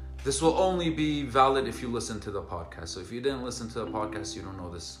 This will only be valid if you listen to the podcast. So if you didn't listen to the podcast, you don't know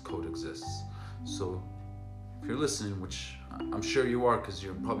this code exists. So if you're listening, which I'm sure you are because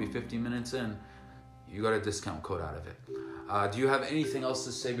you're probably 15 minutes in, you got a discount code out of it. Do you have anything else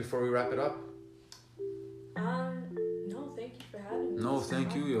to say before we wrap it up? No, thank you for having me. No,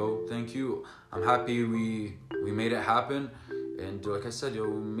 thank you, yo. Thank you. I'm happy we made it happen. And like I said, yo,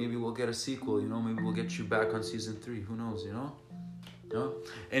 maybe we'll get a sequel, you know? Maybe we'll get you back on season 3. Who knows, you know? No?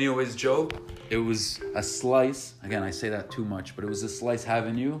 Anyways, Joe, it was a slice. Again, I say that too much, but it was a slice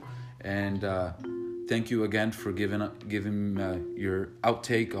having you. And thank you again for giving your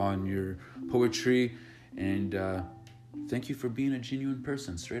outtake on your poetry. And thank you for being a genuine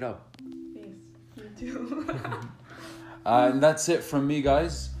person, straight up. Thanks. You too. And that's it from me,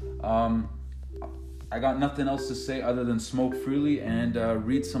 guys. I got nothing else to say other than smoke freely and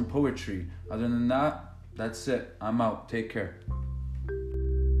read some poetry. Other than that, that's it. I'm out. Take care.